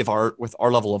society with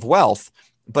our level of wealth.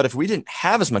 But if we didn't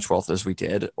have as much wealth as we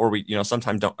did, or we,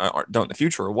 sometimes don't in the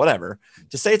future or whatever,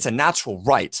 to say it's a natural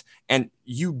right and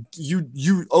you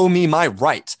owe me my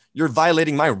right, you're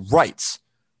violating my rights,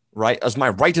 right? As my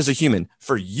right as a human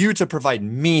for you to provide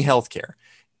me healthcare.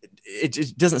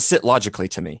 It doesn't sit logically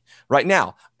to me right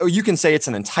now. You can say it's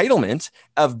an entitlement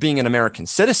of being an American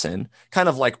citizen, kind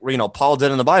of like, Paul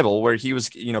did in the Bible, where he was,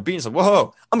 being said,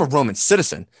 whoa, I'm a Roman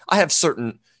citizen. I have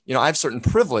certain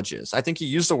privileges. I think he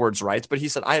used the words rights, but he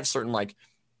said, I have certain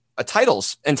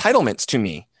entitlements to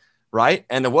me. Right.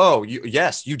 And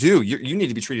yes, you do. You need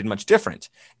to be treated much different.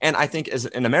 And I think as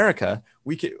in America,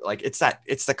 we could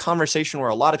it's the conversation where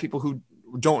a lot of people who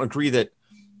don't agree that,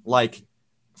 like,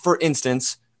 for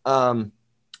instance,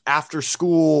 after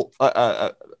school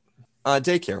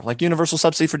daycare, like universal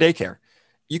subsidy for daycare,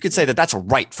 you could say that that's a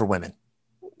right for women.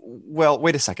 Well,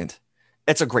 wait a second.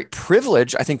 It's a great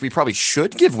privilege. I think we probably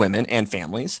should give women and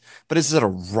families, but is it a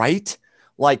right?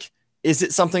 Like, is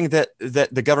it something that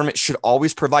the government should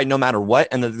always provide no matter what,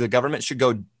 and that the government should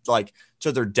go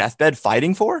to their deathbed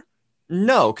fighting for?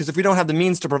 No, because if we don't have the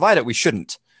means to provide it, we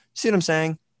shouldn't. See what I'm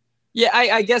saying? Yeah,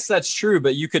 I guess that's true,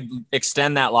 but you could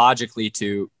extend that logically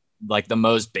to like the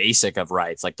most basic of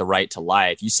rights, like the right to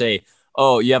life. You say,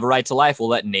 oh, you have a right to life, well,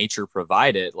 let nature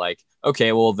provide it. Like,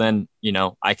 okay, well then,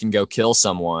 I can go kill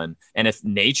someone. And if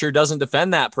nature doesn't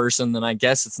defend that person, then I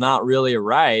guess it's not really a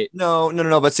right. No.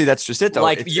 But see, that's just it though.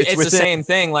 Like it's the same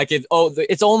thing. Like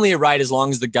it's only a right as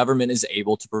long as the government is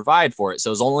able to provide for it.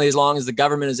 So as long as the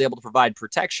government is able to provide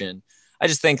protection, I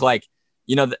just think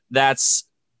that's.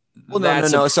 Well,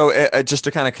 no. So just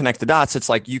to kind of connect the dots, it's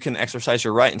like you can exercise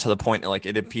your right until the point like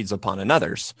it impedes upon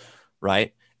another's,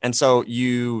 right? And so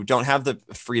you don't have the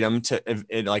freedom to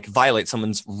violate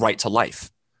someone's right to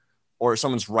life or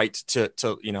someone's right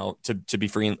to be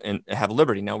free and have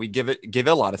liberty. Now we give it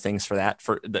a lot of things for that,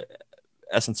 for the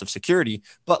essence of security.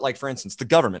 But like, for instance, the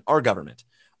government, our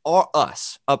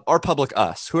public,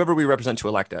 whoever we represent to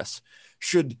elect us,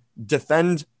 should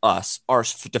defend our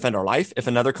life. If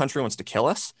another country wants to kill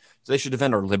us, so they should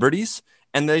defend our liberties,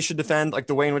 and they should defend like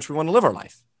the way in which we want to live our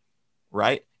life.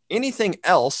 Right? Anything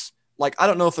else, like, I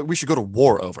don't know if we should go to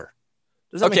war over.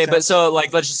 Okay, but so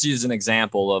like, let's just use an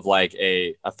example of like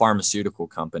a pharmaceutical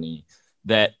company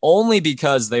that only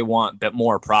because they want a bit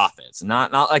more profits,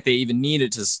 not like they even need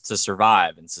it to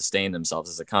survive and sustain themselves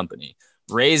as a company,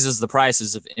 raises the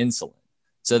prices of insulin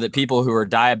so that people who are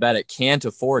diabetic can't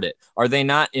afford it. Are they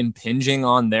not impinging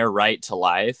on their right to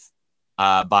life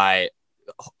by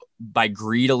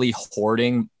greedily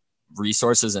hoarding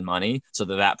resources and money so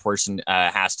that person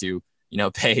has to,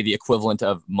 pay the equivalent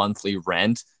of monthly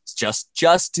rent just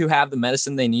to have the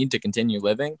medicine they need to continue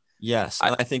living? Yes.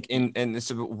 I think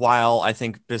while I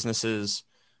think businesses,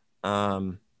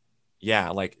 remain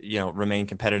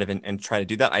competitive and try to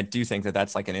do that, I do think that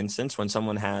that's like an instance when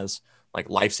someone has like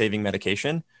life-saving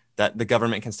medication that the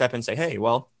government can step in and say, hey,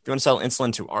 well, if you want to sell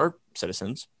insulin to our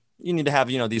citizens, you need to have,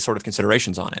 these sort of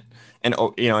considerations on it. And,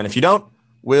 and if you don't,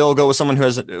 we'll go with someone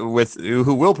who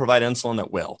will provide insulin that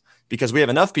will, because we have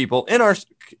enough people in our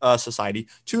society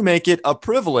to make it a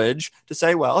privilege to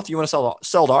say, well, if you want to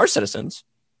sell to our citizens,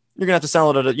 you're gonna have to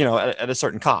sell it at a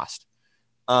certain cost.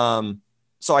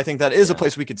 So I think that is a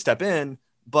place we could step in,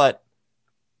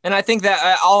 and I think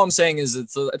that all I'm saying is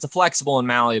it's a flexible and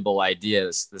malleable idea.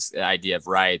 This idea of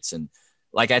rights, and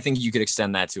like I think you could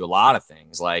extend that to a lot of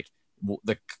things, like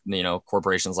the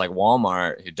corporations like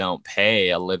Walmart who don't pay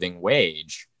a living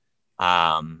wage,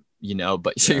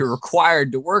 but so you're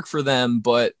required to work for them,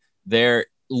 but they're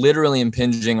literally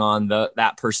impinging on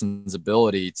that person's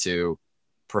ability to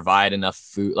provide enough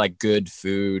food, like good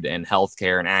food and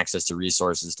healthcare and access to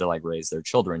resources to like raise their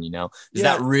children. Is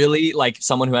that really like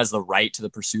someone who has the right to the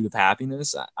pursuit of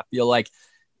happiness? I feel like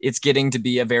it's getting to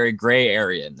be a very gray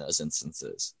area in those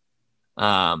instances.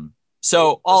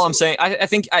 So all I'm saying, I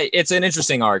think it's an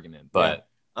interesting argument, but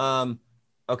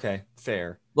okay,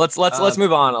 fair. Let's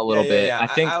move on a little bit. Yeah. I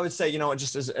think I would say,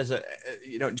 just as a,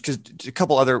 because a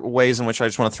couple other ways in which I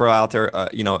just want to throw out there,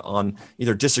 on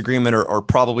either disagreement or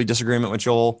probably disagreement with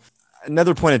Joel.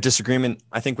 Another point of disagreement,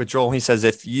 I think, with Joel, he says,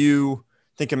 if you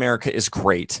think America is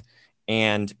great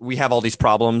and we have all these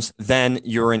problems, then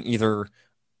you're an either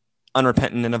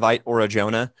unrepentant Ninevite or a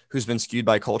Jonah who's been skewed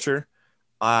by culture.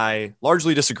 I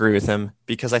largely disagree with him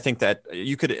because I think that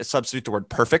you could substitute the word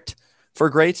perfect for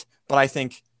great, but I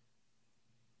think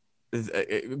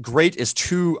great is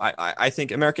too. I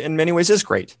think America in many ways is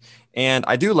great, and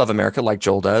I do love America like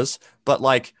Joel does. But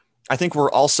like, I think we're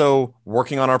also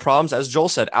working on our problems, as Joel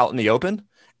said, out in the open,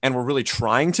 and we're really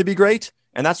trying to be great,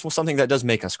 and that's something that does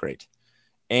make us great.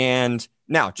 And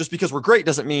now, just because we're great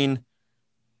doesn't mean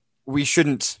we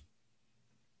shouldn't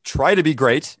try to be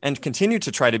great and continue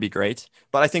to try to be great.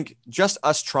 But I think just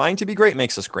us trying to be great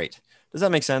makes us great. Does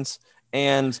that make sense?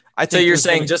 And I think so you're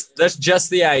saying just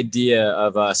the idea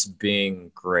of us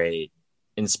being great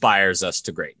inspires us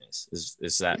to greatness.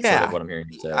 Is that sort of what I'm hearing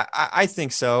you say? I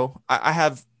think so. I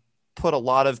have put a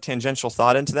lot of tangential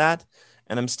thought into that,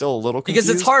 and I'm still a little confused.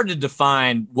 Because it's hard to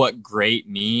define what great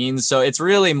means. So it's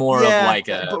really more of like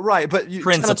but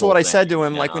that's what I said to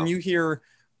him. Like when you hear,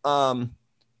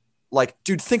 like,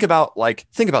 dude, think about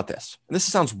this. And this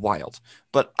sounds wild,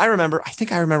 but I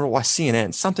think I remember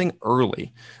CNN, something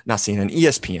early, not CNN,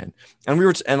 ESPN. And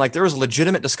there was a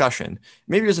legitimate discussion.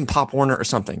 Maybe it was in Pop Warner or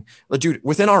something. But dude,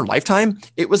 within our lifetime,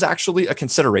 it was actually a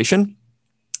consideration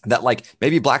that like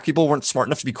maybe black people weren't smart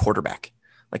enough to be quarterback.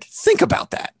 Like, think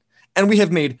about that. And we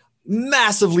have made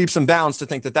massive leaps and bounds to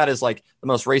think that is like the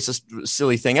most racist,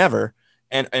 silly thing ever.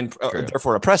 And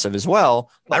therefore oppressive as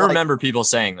well. But I remember people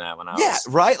saying that when I was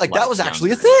right. Like that was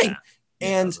actually a thing.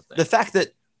 And the fact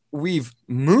that we've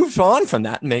moved on from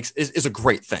that is a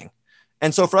great thing.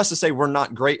 And so for us to say we're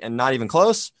not great and not even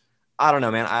close, I don't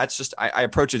know, man. I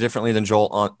approach it differently than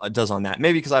Joel does on that.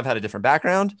 Maybe because I've had a different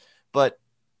background, but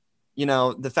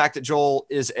the fact that Joel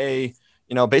is a,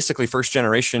 basically first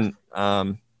generation,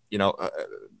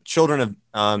 children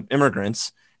of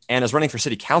immigrants and is running for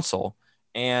city council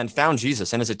and found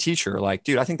Jesus and as a teacher, like,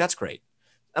 dude, I think that's great.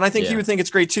 And I think he would think it's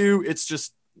great too. It's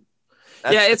just,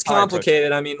 it's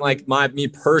complicated. I mean, like me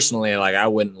personally, like I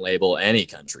wouldn't label any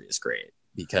country as great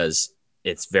because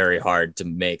it's very hard to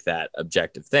make that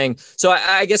objective thing. So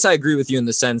I guess I agree with you in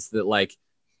the sense that like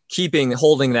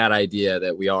holding that idea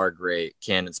that we are great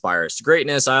can inspire us to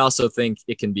greatness. I also think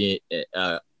it can be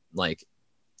sort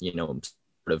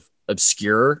of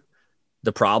obscure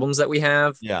the problems that we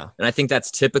have. Yeah. And I think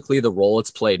that's typically the role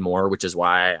it's played more, which is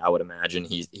why I would imagine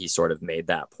he sort of made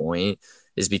that point,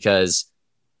 is because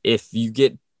if you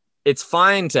get, it's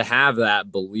fine to have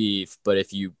that belief, but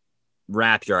if you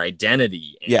wrap your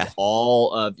identity and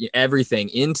all of everything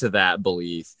into that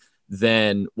belief,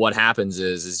 then what happens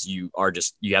is you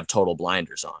have total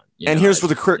blinders on. And here's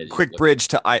with a quick bridge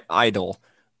to idle.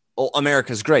 Well,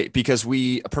 America's great because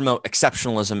we promote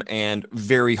exceptionalism and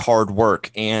very hard work.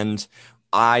 And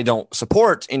I don't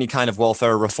support any kind of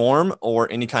welfare reform or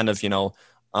any kind of,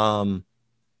 lower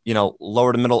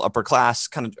to middle, upper class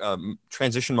kind of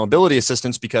transition mobility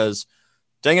assistance, because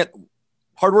dang it,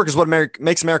 hard work is what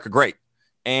makes America great.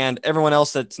 And everyone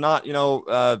else that's not,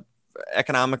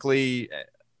 economically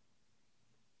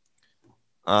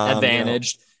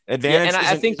advantaged. And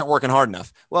I think isn't working hard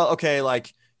enough. Well, okay,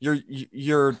 like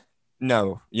you're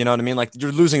no, you know what I mean? Like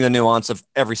you're losing the nuance of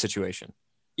every situation.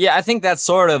 Yeah, I think that's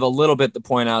sort of a little bit the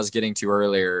point I was getting to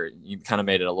earlier. You kind of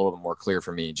made it a little bit more clear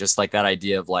for me. Just like that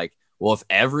idea of like, well, if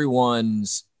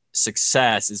everyone's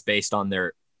success is based on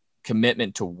their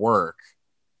commitment to work,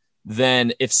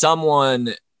 then if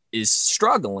someone is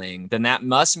struggling, then that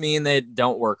must mean they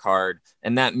don't work hard.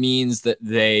 And that means that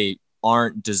they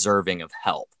aren't deserving of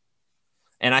help.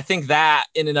 And I think that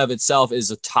in and of itself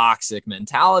is a toxic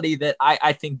mentality that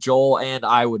I think Joel and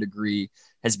I would agree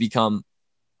has become,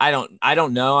 I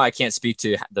don't know, I can't speak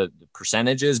to the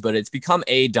percentages, but it's become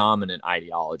a dominant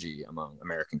ideology among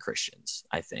American Christians,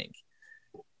 I think,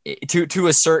 to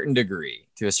a certain degree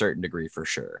for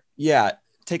sure. Yeah.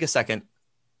 Take a second,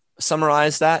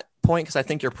 summarize that point, because I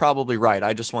think you're probably right.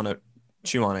 I just want to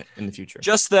chew on it in the future.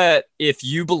 Just that if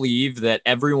you believe that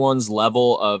everyone's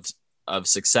level of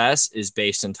success is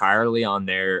based entirely on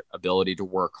their ability to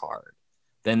work hard,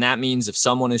 then that means if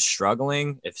someone is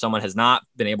struggling, if someone has not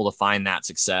been able to find that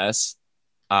success,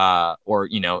 or,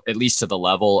 at least to the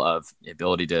level of the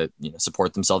ability to,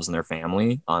 support themselves and their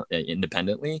family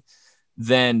independently,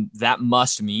 then that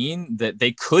must mean that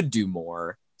they could do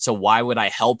more. So why would I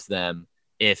help them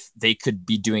if they could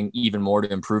be doing even more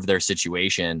to improve their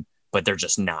situation, but they're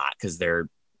just not because they're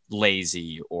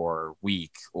lazy or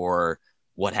weak or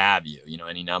what have you,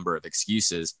 any number of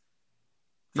excuses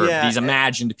for these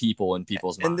imagined people in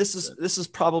people's minds. And this is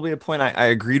probably a point I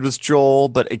agreed with Joel,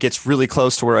 but it gets really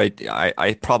close to where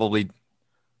I probably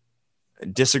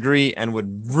disagree and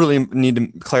would really need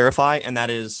to clarify. And that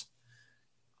is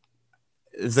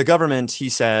the government, he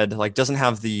said, like, doesn't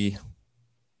have the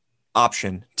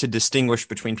option to distinguish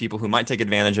between people who might take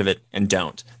advantage of it and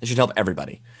don't. They should help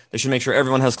everybody. They should make sure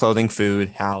everyone has clothing, food,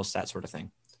 house, that sort of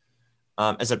thing.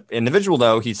 As an individual,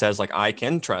 though, he says, like, I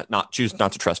can choose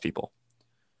not to trust people.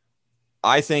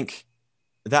 I think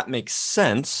that makes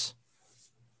sense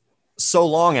so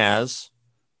long as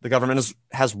the government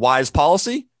has wise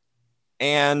policy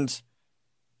and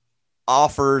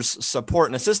offers support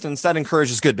and assistance that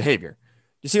encourages good behavior.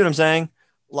 You see what I'm saying?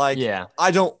 Like, yeah.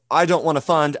 I don't want to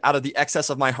fund out of the excess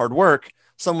of my hard work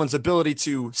someone's ability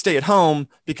to stay at home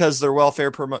because their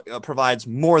welfare provides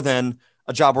more than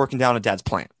a job working down at dad's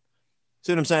plant.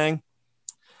 See what I'm saying?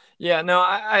 Yeah, no,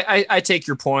 I take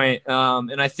your point.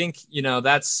 And I think,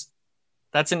 that's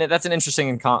an interesting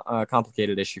and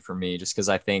complicated issue for me, just because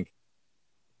I think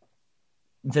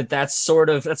that's sort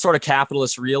of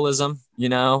capitalist realism,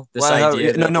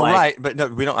 idea. Right. But no,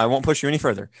 we don't, I won't push you any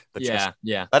further. But yeah.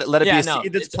 Let it be a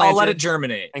seed that's planted. I'll let it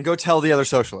germinate. And go tell the other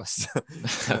socialists.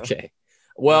 Okay.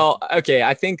 Well, okay.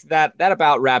 I think that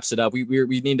about wraps it up. We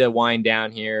need to wind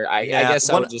down here. I guess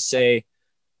I would just say,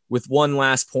 with one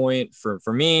last point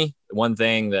for me, one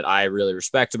thing that I really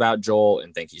respect about Joel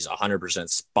and think he's 100%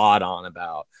 spot on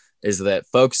about is that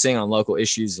focusing on local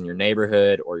issues in your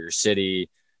neighborhood or your city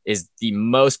is the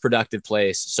most productive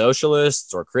place.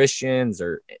 Socialists or Christians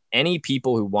or any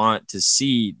people who want to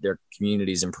see their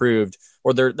communities improved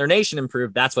or their nation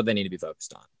improved, that's what they need to be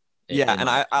focused on. Yeah, and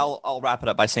I'll wrap it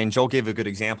up by saying Joel gave a good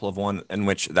example of one in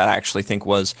which that I actually think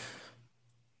was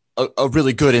a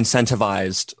really good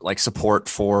incentivized like support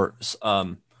for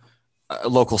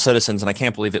local citizens. And I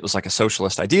can't believe it was like a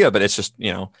socialist idea, but it's just,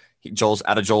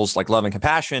 Joel's like love and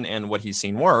compassion and what he's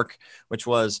seen work, which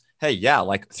was, hey, yeah,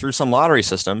 like through some lottery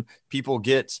system, people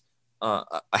get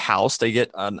a house, they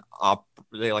get an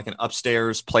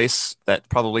upstairs place that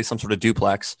probably some sort of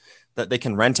duplex that they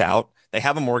can rent out. They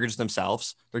have a mortgage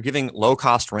themselves. They're giving low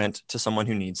cost rent to someone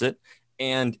who needs it.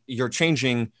 And you're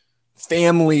changing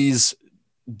families'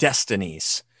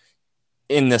 destinies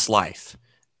in this life.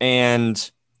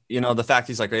 And, the fact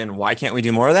he's like, and why can't we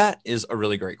do more of that is a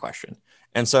really great question.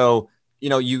 And so,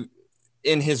 you,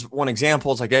 in his one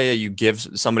example, it's like, yeah, you give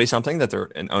somebody something that they're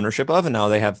in ownership of, and now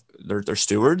they're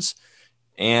stewards.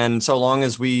 And so long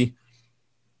as we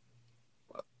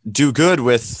do good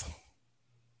with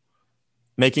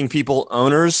making people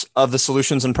owners of the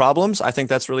solutions and problems, I think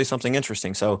that's really something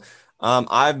interesting. So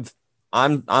I'm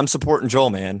supporting Joel,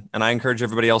 man, and I encourage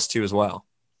everybody else to as well.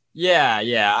 Yeah.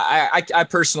 I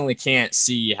personally can't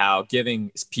see how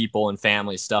giving people and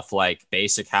families stuff like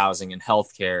basic housing and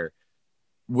healthcare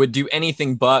would do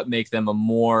anything but make them a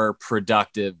more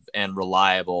productive and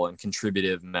reliable and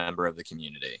contributive member of the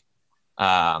community.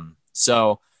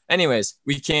 So anyways,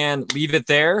 we can leave it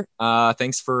there.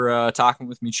 Thanks for talking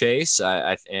with me, Chase.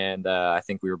 I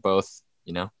think we were both,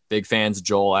 big fans of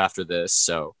Joel after this.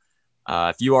 So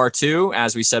if you are too,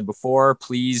 as we said before,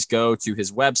 please go to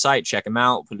his website, check him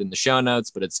out, put it in the show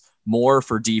notes, but it's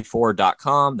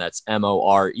moreford4.com. That's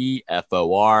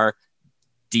MOREFORD,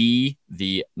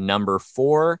 the number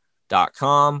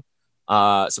 4.com.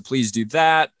 So please do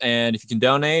that. And if you can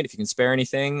donate, if you can spare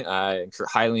anything, I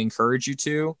highly encourage you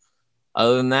to.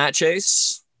 Other than that,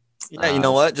 Chase. Yeah, you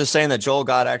know what? Just saying that Joel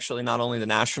got actually not only the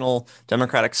National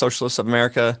Democratic Socialists of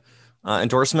America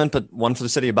endorsement, but one for the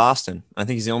city of Boston. I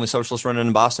think he's the only socialist running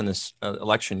in Boston this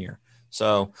election year.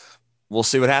 So we'll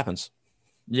see what happens.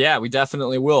 Yeah, we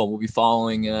definitely will. We'll be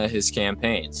following his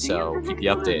campaign, so keep you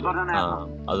updated.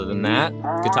 Other than that,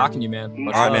 good talking to you, man.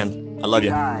 Much All right, love. man. I love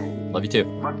you. Love you too.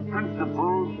 But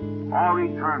principles are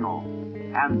eternal,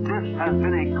 and this has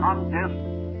been a contest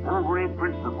over a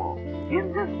principle.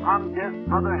 In this contest,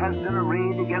 brother has been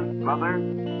arrayed against brother,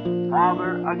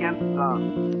 father against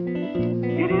son.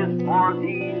 It is for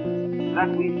these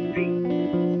that we speak.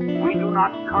 We do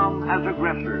not come as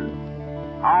aggressors.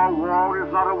 Our war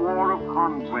is not a war of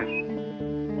conquest.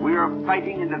 We are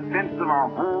fighting in defense of our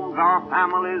homes, our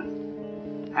families,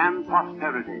 and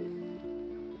posterity.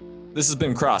 This has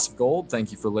been Cross of Gold.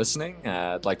 Thank you for listening.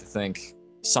 I'd like to thank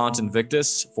Sant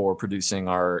Invictus for producing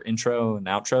our intro and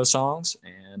outro songs,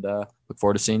 and look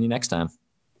forward to seeing you next time.